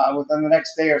Paranormal, within the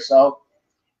next day or so.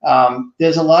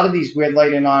 There's a lot of these weird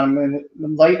light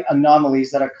anomalies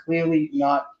that are clearly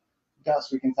not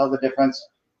dust. We can tell the difference.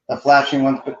 The flashing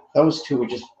ones, but those two are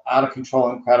just out of control,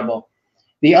 incredible.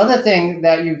 The other thing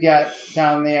that you get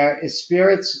down there is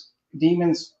spirits,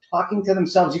 demons talking to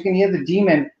themselves. You can hear the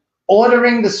demon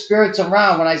ordering the spirits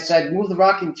around. When I said, move the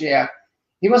rocking chair,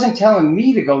 he wasn't telling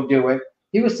me to go do it.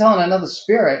 He was telling another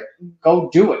spirit,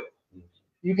 go do it.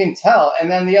 You can tell.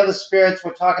 And then the other spirits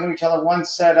were talking to each other. One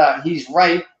said, he's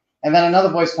right. And then another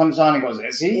voice comes on and goes,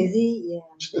 is he? Is he?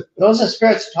 Yeah. Those are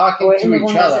spirits talking to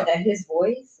each other. That his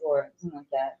voice or something like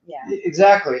that. Yeah.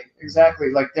 Exactly.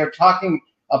 Like they're talking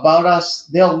about us.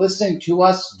 They'll listen to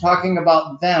us talking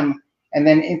about them and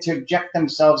then interject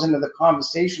themselves into the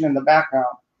conversation in the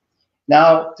background.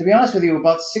 Now, to be honest with you,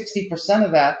 about 60%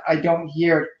 of that I don't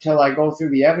hear till I go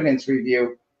through the evidence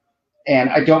review, and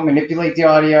I don't manipulate the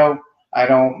audio. I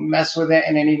don't mess with it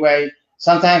in any way.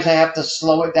 Sometimes I have to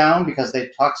slow it down because they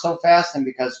talk so fast and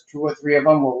because 2 or 3 of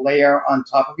them will layer on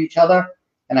top of each other,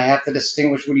 and I have to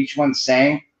distinguish what each one's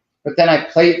saying. But then I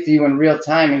play it for you in real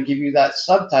time and give you that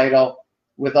subtitle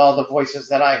with all the voices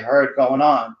that I heard going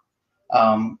on.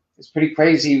 It's pretty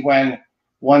crazy when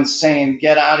one's saying,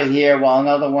 get out of here, while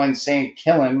another one's saying,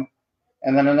 kill him,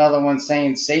 and then another one's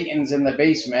saying, Satan's in the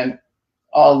basement,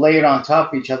 all layered on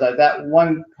top of each other. That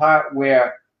one part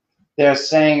where they're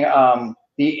saying,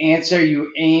 the answer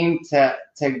you aim to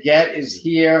get is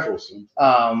here.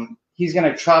 He's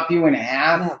going to chop you in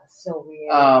half. That's so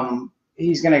weird.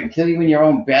 He's going to kill you in your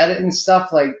own bed and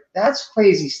stuff. Like, that's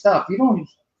crazy stuff. You don't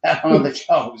that on the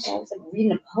shows. It was like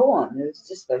reading a poem. It was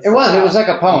just it was like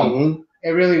a poem. Mm-hmm.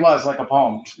 It really was like a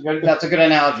poem. That's a good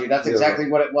analogy. That's exactly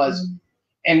what it was. Mm-hmm.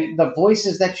 And the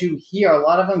voices that you hear, a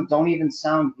lot of them don't even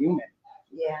sound human.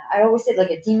 Yeah, I always said like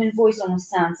a demon voice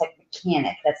almost sounds like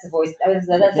mechanic. That's the voice. That's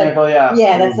mechanical, like,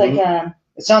 yeah. That's mm-hmm. like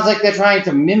it sounds like they're trying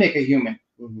to mimic a human.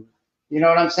 Mm-hmm. You know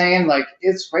what I'm saying? Like,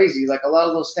 it's crazy. Like, a lot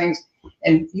of those things.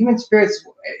 And human spirits,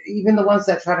 even the ones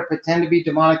that try to pretend to be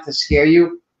demonic to scare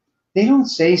you, they don't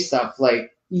say stuff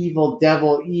like evil,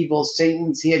 devil, evil,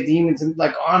 Satan's here, demons, and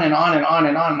like on and on and on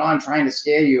and on and on trying to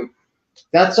scare you.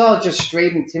 That's all just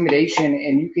straight intimidation,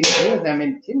 and you can hear them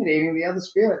intimidating the other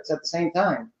spirits at the same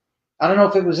time. I don't know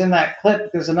if it was in that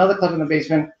clip. There's another clip in the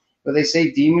basement where they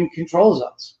say demon controls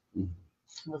us. It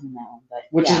wasn't that one, but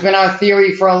which has been our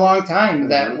theory for a long time,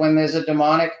 that when there's a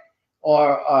demonic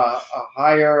or a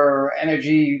higher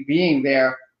energy being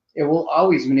there, it will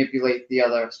always manipulate the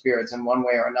other spirits in one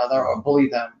way or another, or bully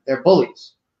them. They're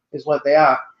bullies, is what they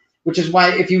are. Which is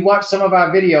why if you watch some of our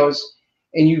videos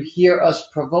and you hear us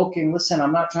provoking, listen,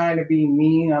 I'm not trying to be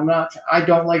mean. I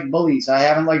don't like bullies. I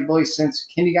haven't liked bullies since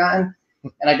kindergarten,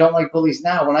 and I don't like bullies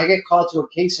now. When I get called to a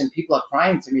case and people are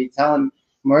crying to me, telling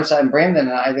Marissa and Brandon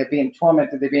and I, they're being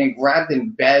tormented, they're being grabbed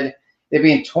in bed, they're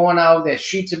being torn out, their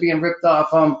sheets are being ripped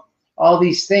off them, all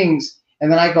these things.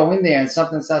 And then I go in there and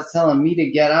something starts telling me to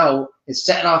get out. It's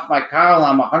setting off my car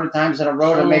alarm 100 times in a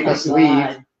row to make us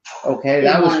leave. Okay,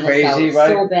 that was crazy, right?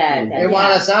 So bad. They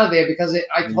wanted us out of there because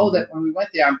I told it when we went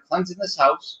there, I'm cleansing this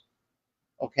house.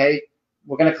 Okay,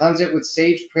 we're going to cleanse it with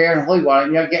sage, prayer, and holy water,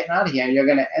 and you're getting out of here, and you're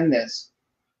going to end this.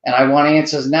 And I want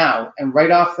answers now. And right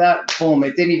off that, boom,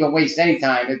 it didn't even waste any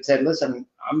time. It said, listen,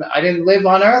 I didn't live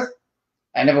on earth.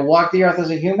 I never walked the earth as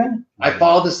a human. I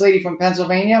followed this lady from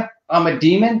Pennsylvania. I'm a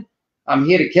demon. I'm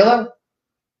here to kill her.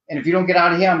 And if you don't get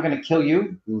out of here, I'm going to kill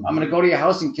you. I'm going to go to your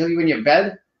house and kill you in your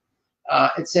bed.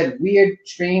 It said weird,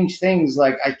 strange things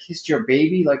like, I kissed your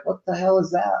baby. Like, what the hell is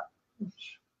that?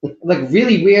 Like,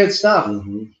 really weird stuff.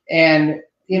 And,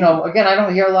 you know, again, I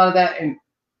don't hear a lot of that in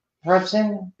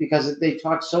person because they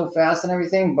talk so fast and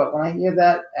everything. But when I hear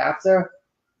that after,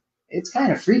 it's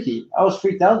kind of freaky. I was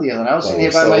freaked out the other night. I was sitting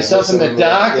here by myself in the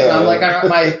dark, and I'm like, I got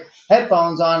my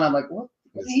headphones on. I'm like, what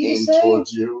did he just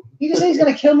say? He just said he's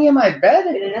going to kill me in my bed?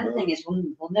 And another thing is,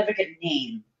 we'll never get a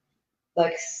name.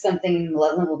 Like, something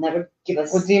malevolent will never give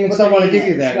us. Well, demons don't want to give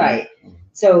you that. Right.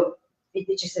 So it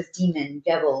just says demon,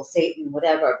 devil, Satan,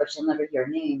 whatever, but you'll never hear a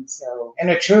name. So. And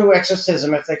a true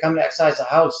exorcism, if they come to exorcise the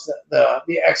house,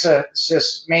 the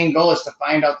exorcist's main goal is to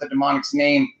find out the demonic's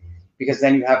name, because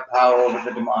then you have power over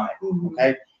the demonic.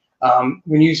 Okay.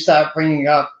 When you start bringing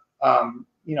up,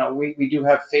 you know, we do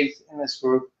have faith in this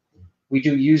group. We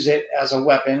do use it as a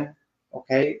weapon.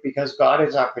 Okay, because God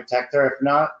is our protector. If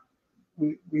not,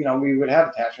 we would have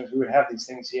attachments. We would have these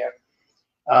things here.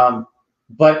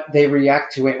 But they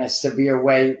react to it in a severe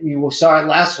way. You saw it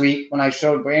last week when I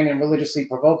showed Brandon Religiously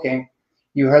Provoking.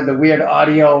 You heard the weird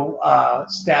audio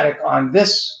static on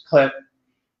this clip.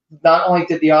 Not only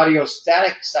did the audio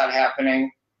static start happening,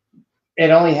 it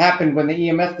only happened when the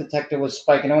EMF detector was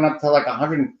spiking. It went up to like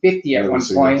 150 at one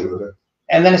point.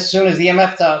 And then as soon as the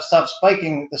EMF stopped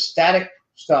spiking, the static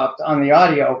stopped on the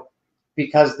audio,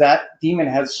 because that demon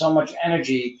has so much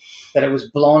energy that it was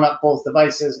blowing up both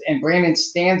devices. And Brandon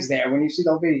stands there. When you see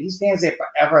the video, he stands there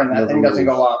forever, and that thing doesn't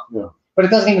go off. Yeah. But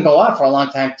it doesn't even go off for a long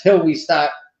time till we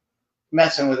start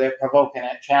messing with it, provoking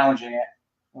it, challenging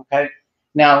it. Okay?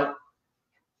 Now,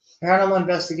 paranormal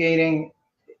investigating,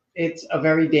 it's a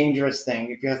very dangerous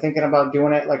thing. If you're thinking about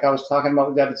doing it, like I was talking about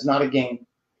with Deb, it's not a game.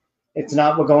 It's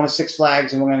not we're going to Six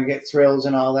Flags and we're going to get thrills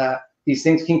and all that. These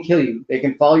things can kill you. They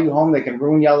can follow you home. They can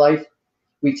ruin your life.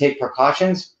 We take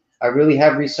precautions. I really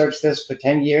have researched this for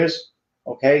 10 years.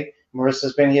 Okay?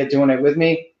 Marissa's been here doing it with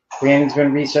me. Brandon's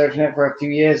been researching it for a few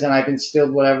years, and I've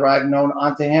instilled whatever I've known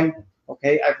onto him.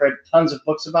 Okay? I've read tons of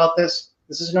books about this.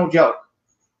 This is no joke.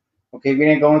 Okay? We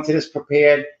didn't go into this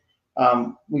prepared.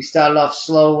 We started off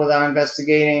slow with our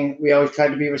investigating. We always tried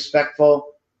to be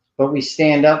respectful, but we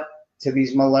stand up to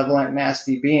these malevolent,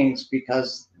 nasty beings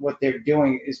because what they're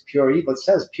doing is pure evil. It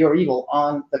says pure evil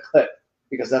on the clip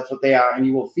because that's what they are, and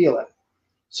you will feel it.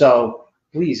 So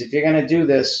please, if you're going to do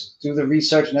this, do the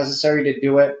research necessary to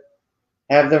do it.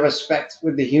 Have the respect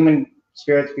with the human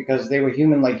spirits because they were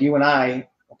human like you and I,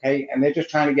 okay? And they're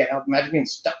just trying to get help. Imagine being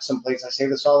stuck someplace. I say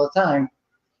this all the time.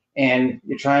 And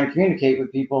you're trying to communicate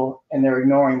with people, and they're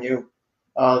ignoring you.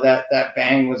 That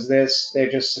bang was this. They're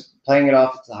just playing it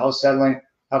off. It's the house settling.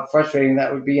 How frustrating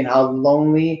that would be, and how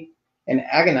lonely and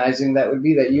agonizing that would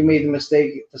be that you made the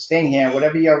mistake of staying here.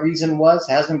 Whatever your reason was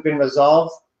hasn't been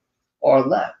resolved or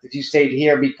left. If you stayed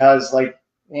here because, like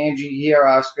Angie here,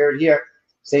 our spirit here,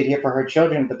 stayed here for her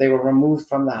children, but they were removed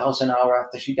from the house an hour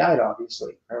after she died,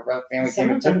 obviously. Her family came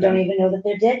and took them. Some of them don't even know that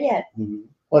they're dead yet.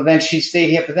 Well, then she stayed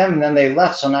here for them, and then they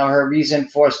left. So now her reason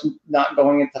for not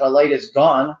going into the light is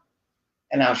gone,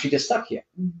 and now she's just stuck here.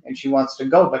 And she wants to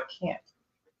go but can't.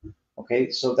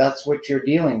 Okay, so that's what you're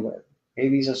dealing with. Okay,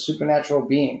 these are supernatural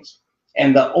beings.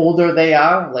 And the older they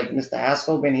are, like Mr.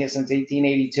 Haskell, been here since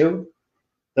 1882,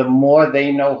 the more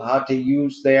they know how to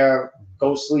use their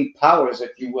ghostly powers,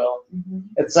 if you will.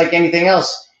 It's like anything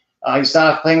else. You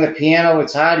start off playing the piano,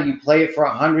 it's hard. You play it for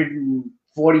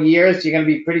 140 years, you're going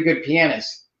to be a pretty good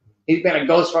pianist. He's been a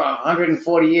ghost for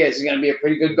 140 years. He's going to be a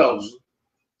pretty good ghost.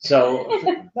 So,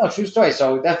 no, true story.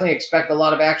 So definitely expect a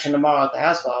lot of action tomorrow at the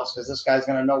Haskell house because this guy's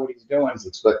going to know what he's doing. He's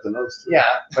expecting us to. Yeah,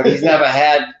 but he's never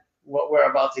had what we're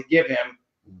about to give him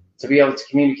to be able to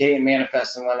communicate and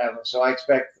manifest and whatever. So I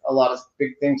expect a lot of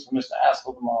big things from Mr.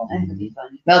 Haskell tomorrow. That could be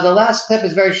fun. Now, the last clip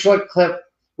is a very short clip.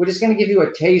 We're just going to give you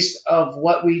a taste of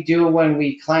what we do when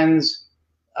we cleanse.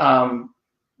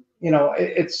 You know,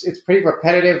 it's pretty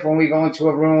repetitive when we go into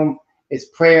a room. It's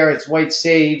prayer. It's white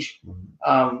sage.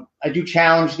 I do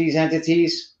challenge these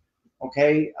entities,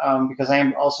 okay, because I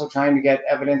am also trying to get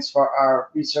evidence for our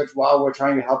research while we're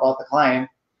trying to help out the client.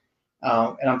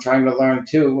 And I'm trying to learn,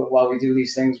 too, while we do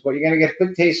these things. But you're going to get a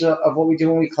quick taste of what we do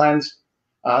when we cleanse.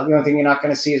 The only thing you're not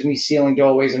going to see is me sealing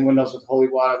doorways and windows with holy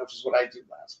water, which is what I do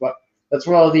last. But let's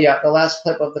roll the last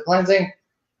clip of the cleansing,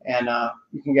 and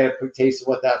you can get a quick taste of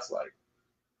what that's like.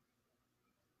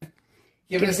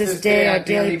 Give us this day our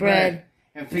daily bread,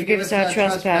 and forgive us our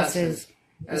trespasses,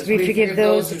 as we forgive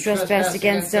those who trespass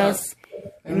against us.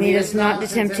 And lead us not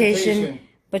into temptation,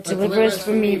 but deliver us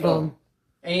from evil.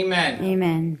 Amen.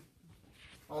 Amen.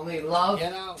 Only love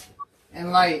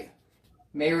and light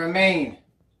may remain.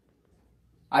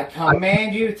 I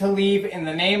command you to leave in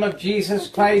the name of Jesus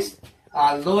Christ,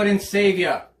 our Lord and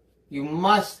Savior. You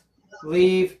must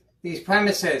leave these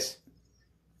premises.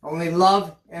 Only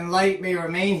love and light may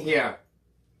remain here.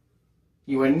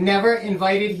 You were never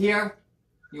invited here.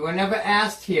 You were never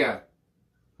asked here.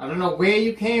 I don't know where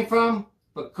you came from,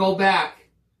 but go back.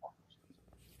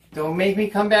 Don't make me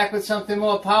come back with something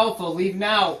more powerful. Leave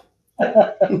now.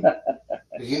 Because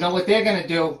you know what they're going to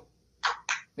do.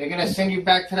 They're going to send you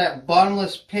back to that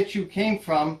bottomless pit you came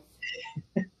from.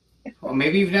 Or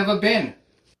maybe you've never been.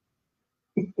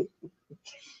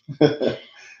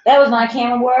 That was my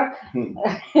camera work. You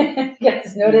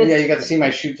guys noticed? Yeah, you got to see my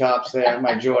shoe tops there,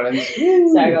 my Jordans.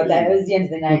 Sorry about that. It was the end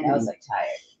of the night and I was like tired.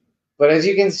 But as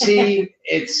you can see,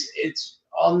 it's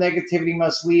all negativity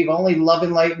must leave. Only love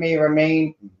and light may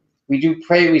remain. We do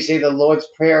pray. We say the Lord's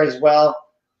Prayer as well.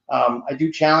 I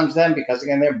do challenge them because,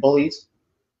 again, they're bullies.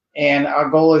 And our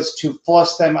goal is to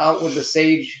force them out with the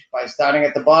sage by starting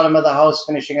at the bottom of the house,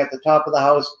 finishing at the top of the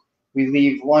house. We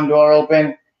leave one door open,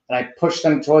 and I push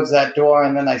them towards that door,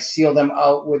 and then I seal them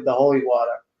out with the holy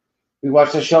water. We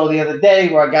watched a show the other day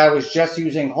where a guy was just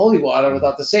using holy water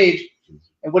without the sage,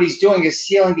 and what he's doing is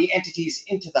sealing the entities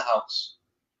into the house.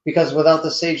 Because without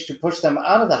the sage to push them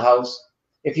out of the house,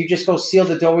 if you just go seal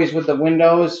the doorways with the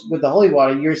windows with the holy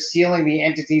water, you're sealing the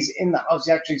entities in the house.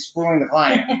 You're actually screwing the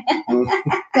client. No,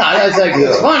 that's like,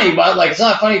 it's funny, but like, it's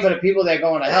not funny for the people that are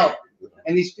going to help.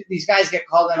 And these guys get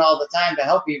called in all the time to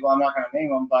help people. I'm not going to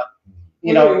name them, but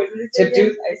you know, to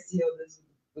do. I seal this.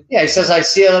 Yeah, he says, I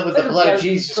seal it with the blood of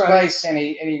Jesus Christ, and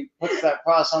he puts that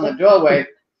cross on the doorway.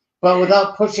 But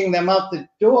without pushing them out the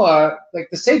door, like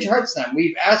the sage hurts them.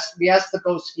 We asked the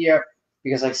ghosts here,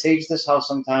 because I sage this house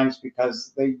sometimes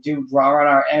because they do draw on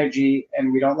our energy,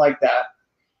 and we don't like that.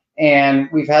 And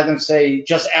we've had them say,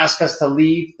 just ask us to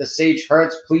leave. The sage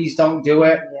hurts. Please don't do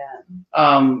it.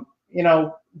 Yeah. You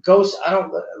know, ghosts,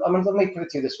 let me put it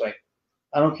to you this way.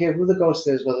 I don't care who the ghost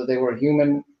is, whether they were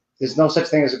human. There's no such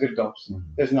thing as a good ghost.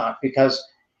 There's not, because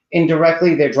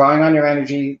indirectly they're drawing on your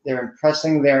energy. They're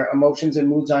impressing their emotions and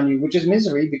moods on you, which is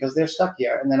misery because they're stuck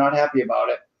here and they're not happy about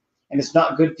it. And it's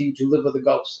not good for you to live with a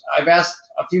ghost. I've asked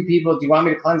a few people, do you want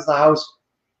me to cleanse the house?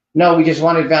 No, we just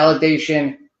wanted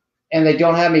validation. And they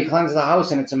don't have me cleanse the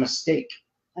house, and it's a mistake.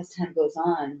 As time goes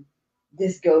on,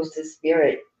 this ghost, this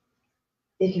spirit,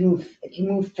 it can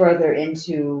move further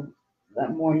into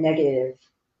more negative.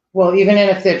 Well, even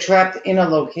if they're trapped in a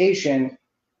location,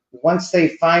 once they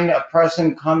find a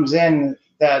person comes in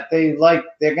that they like,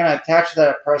 they're going to attach to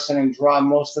that person and draw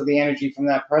most of the energy from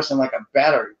that person like a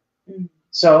battery. Mm-hmm.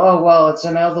 So, oh, well, it's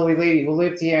an elderly lady who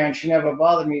lived here and she never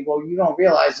bothered me. Well, you don't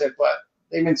realize it, but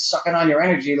they've been sucking on your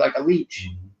energy like a leech.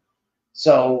 Mm-hmm.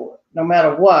 So no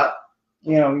matter what,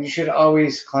 you know, you should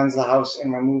always cleanse the house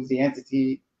and remove the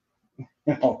entity, you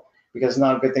know, because it's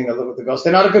not a good thing to live with the ghost.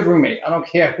 They're not a good roommate. I don't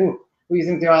care who you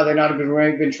think they are. They're not a good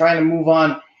roommate. We've been trying to move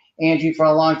on Angie for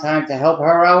a long time to help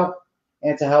her out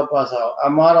and to help us out. Our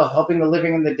motto, helping the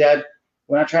living and the dead.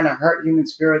 We're not trying to hurt human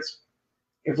spirits.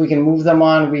 If we can move them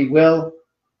on, we will.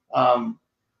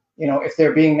 You know, if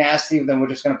they're being nasty, then we're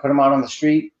just going to put them out on the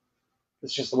street.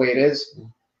 It's just the way it is.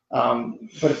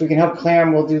 But if we can help clear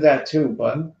them, we'll do that too.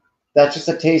 But that's just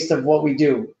a taste of what we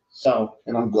do. So.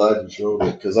 And I'm glad you showed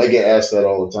it, because I get asked that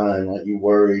all the time. Like, you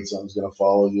worried something's going to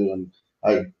follow you, and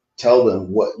I tell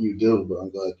them what you do. But I'm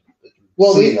glad that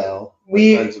you see now.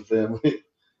 Friends and family.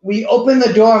 We open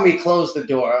the door and we close the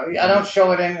door. I don't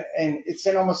show it in, and it's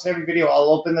in almost every video. I'll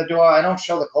open the door. I don't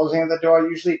show the closing of the door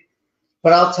usually,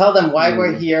 but I'll tell them why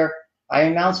we're here. I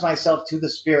announce myself to the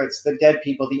spirits, the dead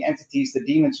people, the entities, the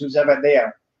demons, who's ever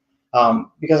there.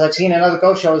 Because I've seen in other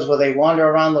ghost shows where they wander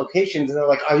around locations and they're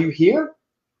like, are you here?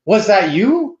 Was that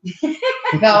you?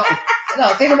 Now,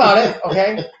 think about it,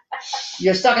 okay?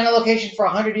 You're stuck in a location for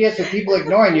 100 years with people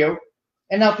ignoring you.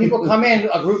 And now people come in,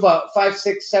 a group of 5,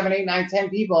 6, 7, 8, 9, 10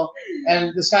 people,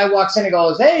 and this guy walks in and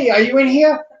goes, hey, are you in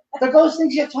here? The ghost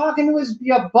thinks you're talking to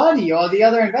your buddy or the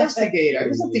other investigator. He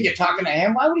doesn't think you're talking to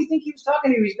him. Why would he think he was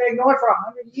talking to you? He's been ignored for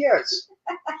 100 years.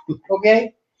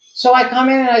 Okay? So I come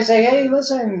in and I say, hey,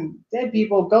 listen, dead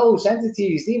people, ghosts,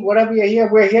 entities, whatever you're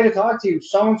here, we're here to talk to you.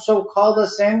 So-and-so called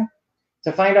us in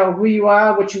to find out who you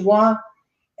are, what you want.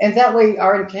 And that way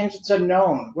our intentions are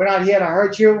known. We're not here to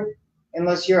hurt you.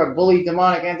 Unless you're a bully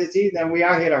demonic entity, then we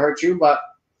are here to hurt you. But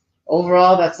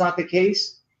overall, that's not the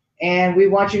case. And we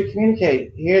want you to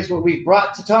communicate. Here's what we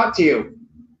brought to talk to you.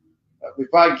 We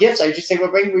brought gifts. I just say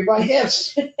we brought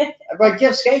gifts. I brought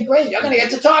gifts. Okay, great. You're going to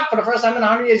get to talk for the first time in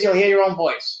 100 years. You'll hear your own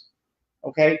voice.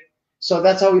 Okay? So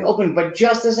that's how we open. But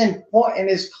just as important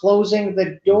is closing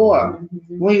the door.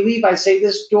 When we leave, I say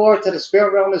this door to the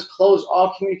spirit realm is closed.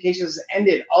 All communications is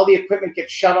ended. All the equipment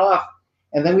gets shut off.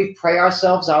 And then we pray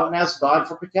ourselves out and ask God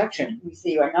for protection. We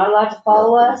say you are not allowed to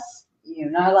follow us. You're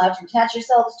not allowed to attach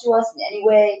yourselves to us in any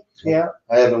way. Yeah.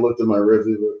 I haven't looked at my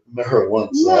rearview mirror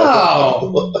once.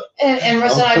 No. And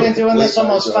Marissa and I have been doing this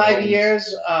almost 5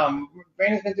 years.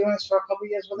 Brandon's been doing this for a couple of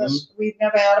years with us. We've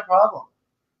never had a problem.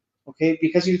 Okay?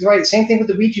 Because he's right. Same thing with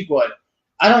the Ouija board.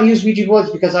 I don't use Ouija boards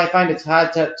because I find it's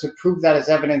hard to prove that as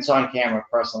evidence on camera,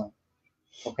 personally.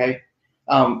 Okay?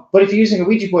 But if you're using a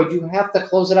Ouija board, you have to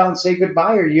close it out and say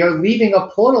goodbye, or you're leaving a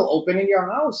portal open in your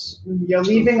house. You're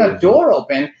leaving a door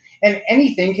open, and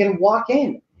anything can walk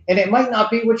in, and it might not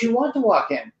be what you want to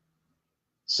walk in.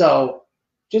 So,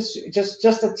 just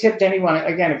a tip to anyone.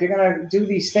 Again, if you're gonna do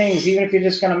these things, even if you're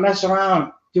just gonna mess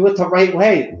around, do it the right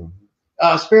way.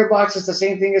 Spirit box is the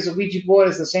same thing as a Ouija board.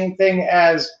 Is the same thing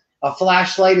as a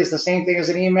flashlight. Is the same thing as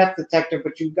an EMF detector.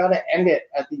 But you've got to end it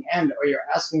at the end, or you're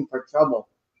asking for trouble.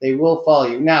 They will follow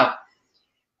you. Now,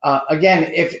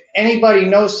 again, if anybody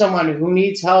knows someone who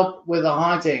needs help with a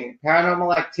haunting,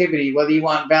 paranormal activity, whether you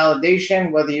want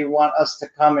validation, whether you want us to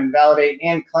come and validate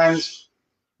and cleanse,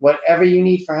 whatever you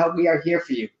need for help, we are here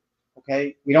for you.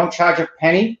 Okay? We don't charge a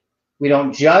penny. We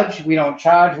don't judge. We don't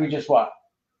charge. We just what?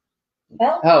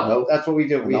 Help. That's what we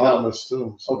do. We help.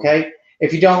 Too, so. Okay?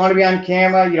 If you don't want to be on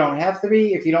camera, you don't have to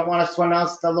be. If you don't want us to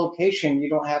announce the location, you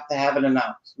don't have to have it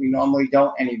announced. We normally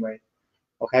don't anyway.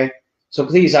 Okay, so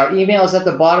please, our email is at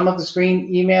the bottom of the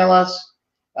screen. Email us.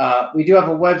 We do have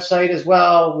a website as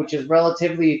well, which is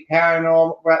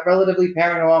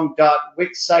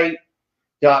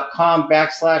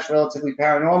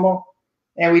relativelyparanormal.wixsite.com/relativelyparanormal.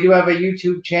 And we do have a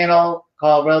YouTube channel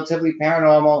called Relatively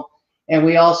Paranormal. And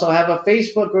we also have a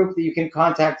Facebook group that you can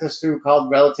contact us through called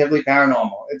Relatively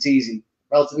Paranormal. It's easy.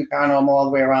 Relatively Paranormal all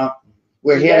the way around.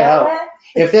 We're here to help.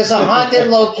 If there's a haunted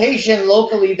location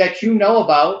locally that you know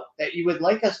about that you would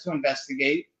like us to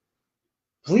investigate,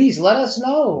 please let us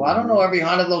know. I don't know every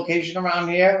haunted location around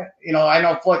here. You know, I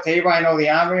know Fort Tabor, I know the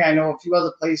Armory, I know a few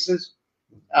other places.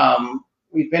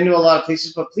 We've been to a lot of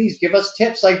places, but please give us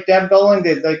tips like Deb Dolan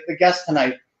did, like the guest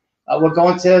tonight. We're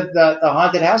going to the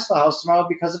haunted Haskell house tomorrow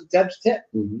because of Deb's tip.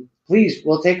 Please,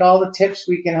 we'll take all the tips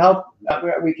we can help,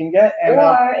 we can get. And,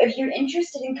 or if you're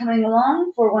interested in coming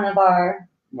along for one of our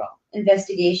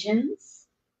investigations,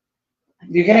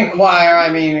 you can inquire. I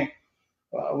mean,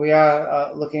 we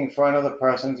are looking for another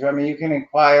person. I mean, you can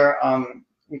inquire.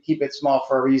 We keep it small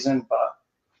for a reason, but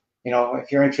you know,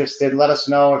 if you're interested, let us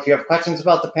know. If you have questions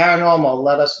about the paranormal,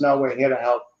 let us know. We're here to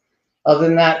help. Other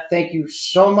than that, thank you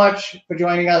so much for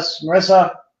joining us,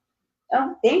 Marissa.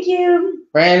 Oh, thank you,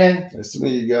 Brandon. Nice to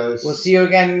meet you guys. We'll see you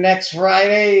again next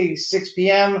Friday, 6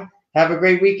 p.m. Have a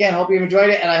great weekend. Hope you enjoyed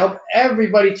it, and I hope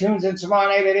everybody tunes in tomorrow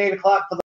night at 8 o'clock for the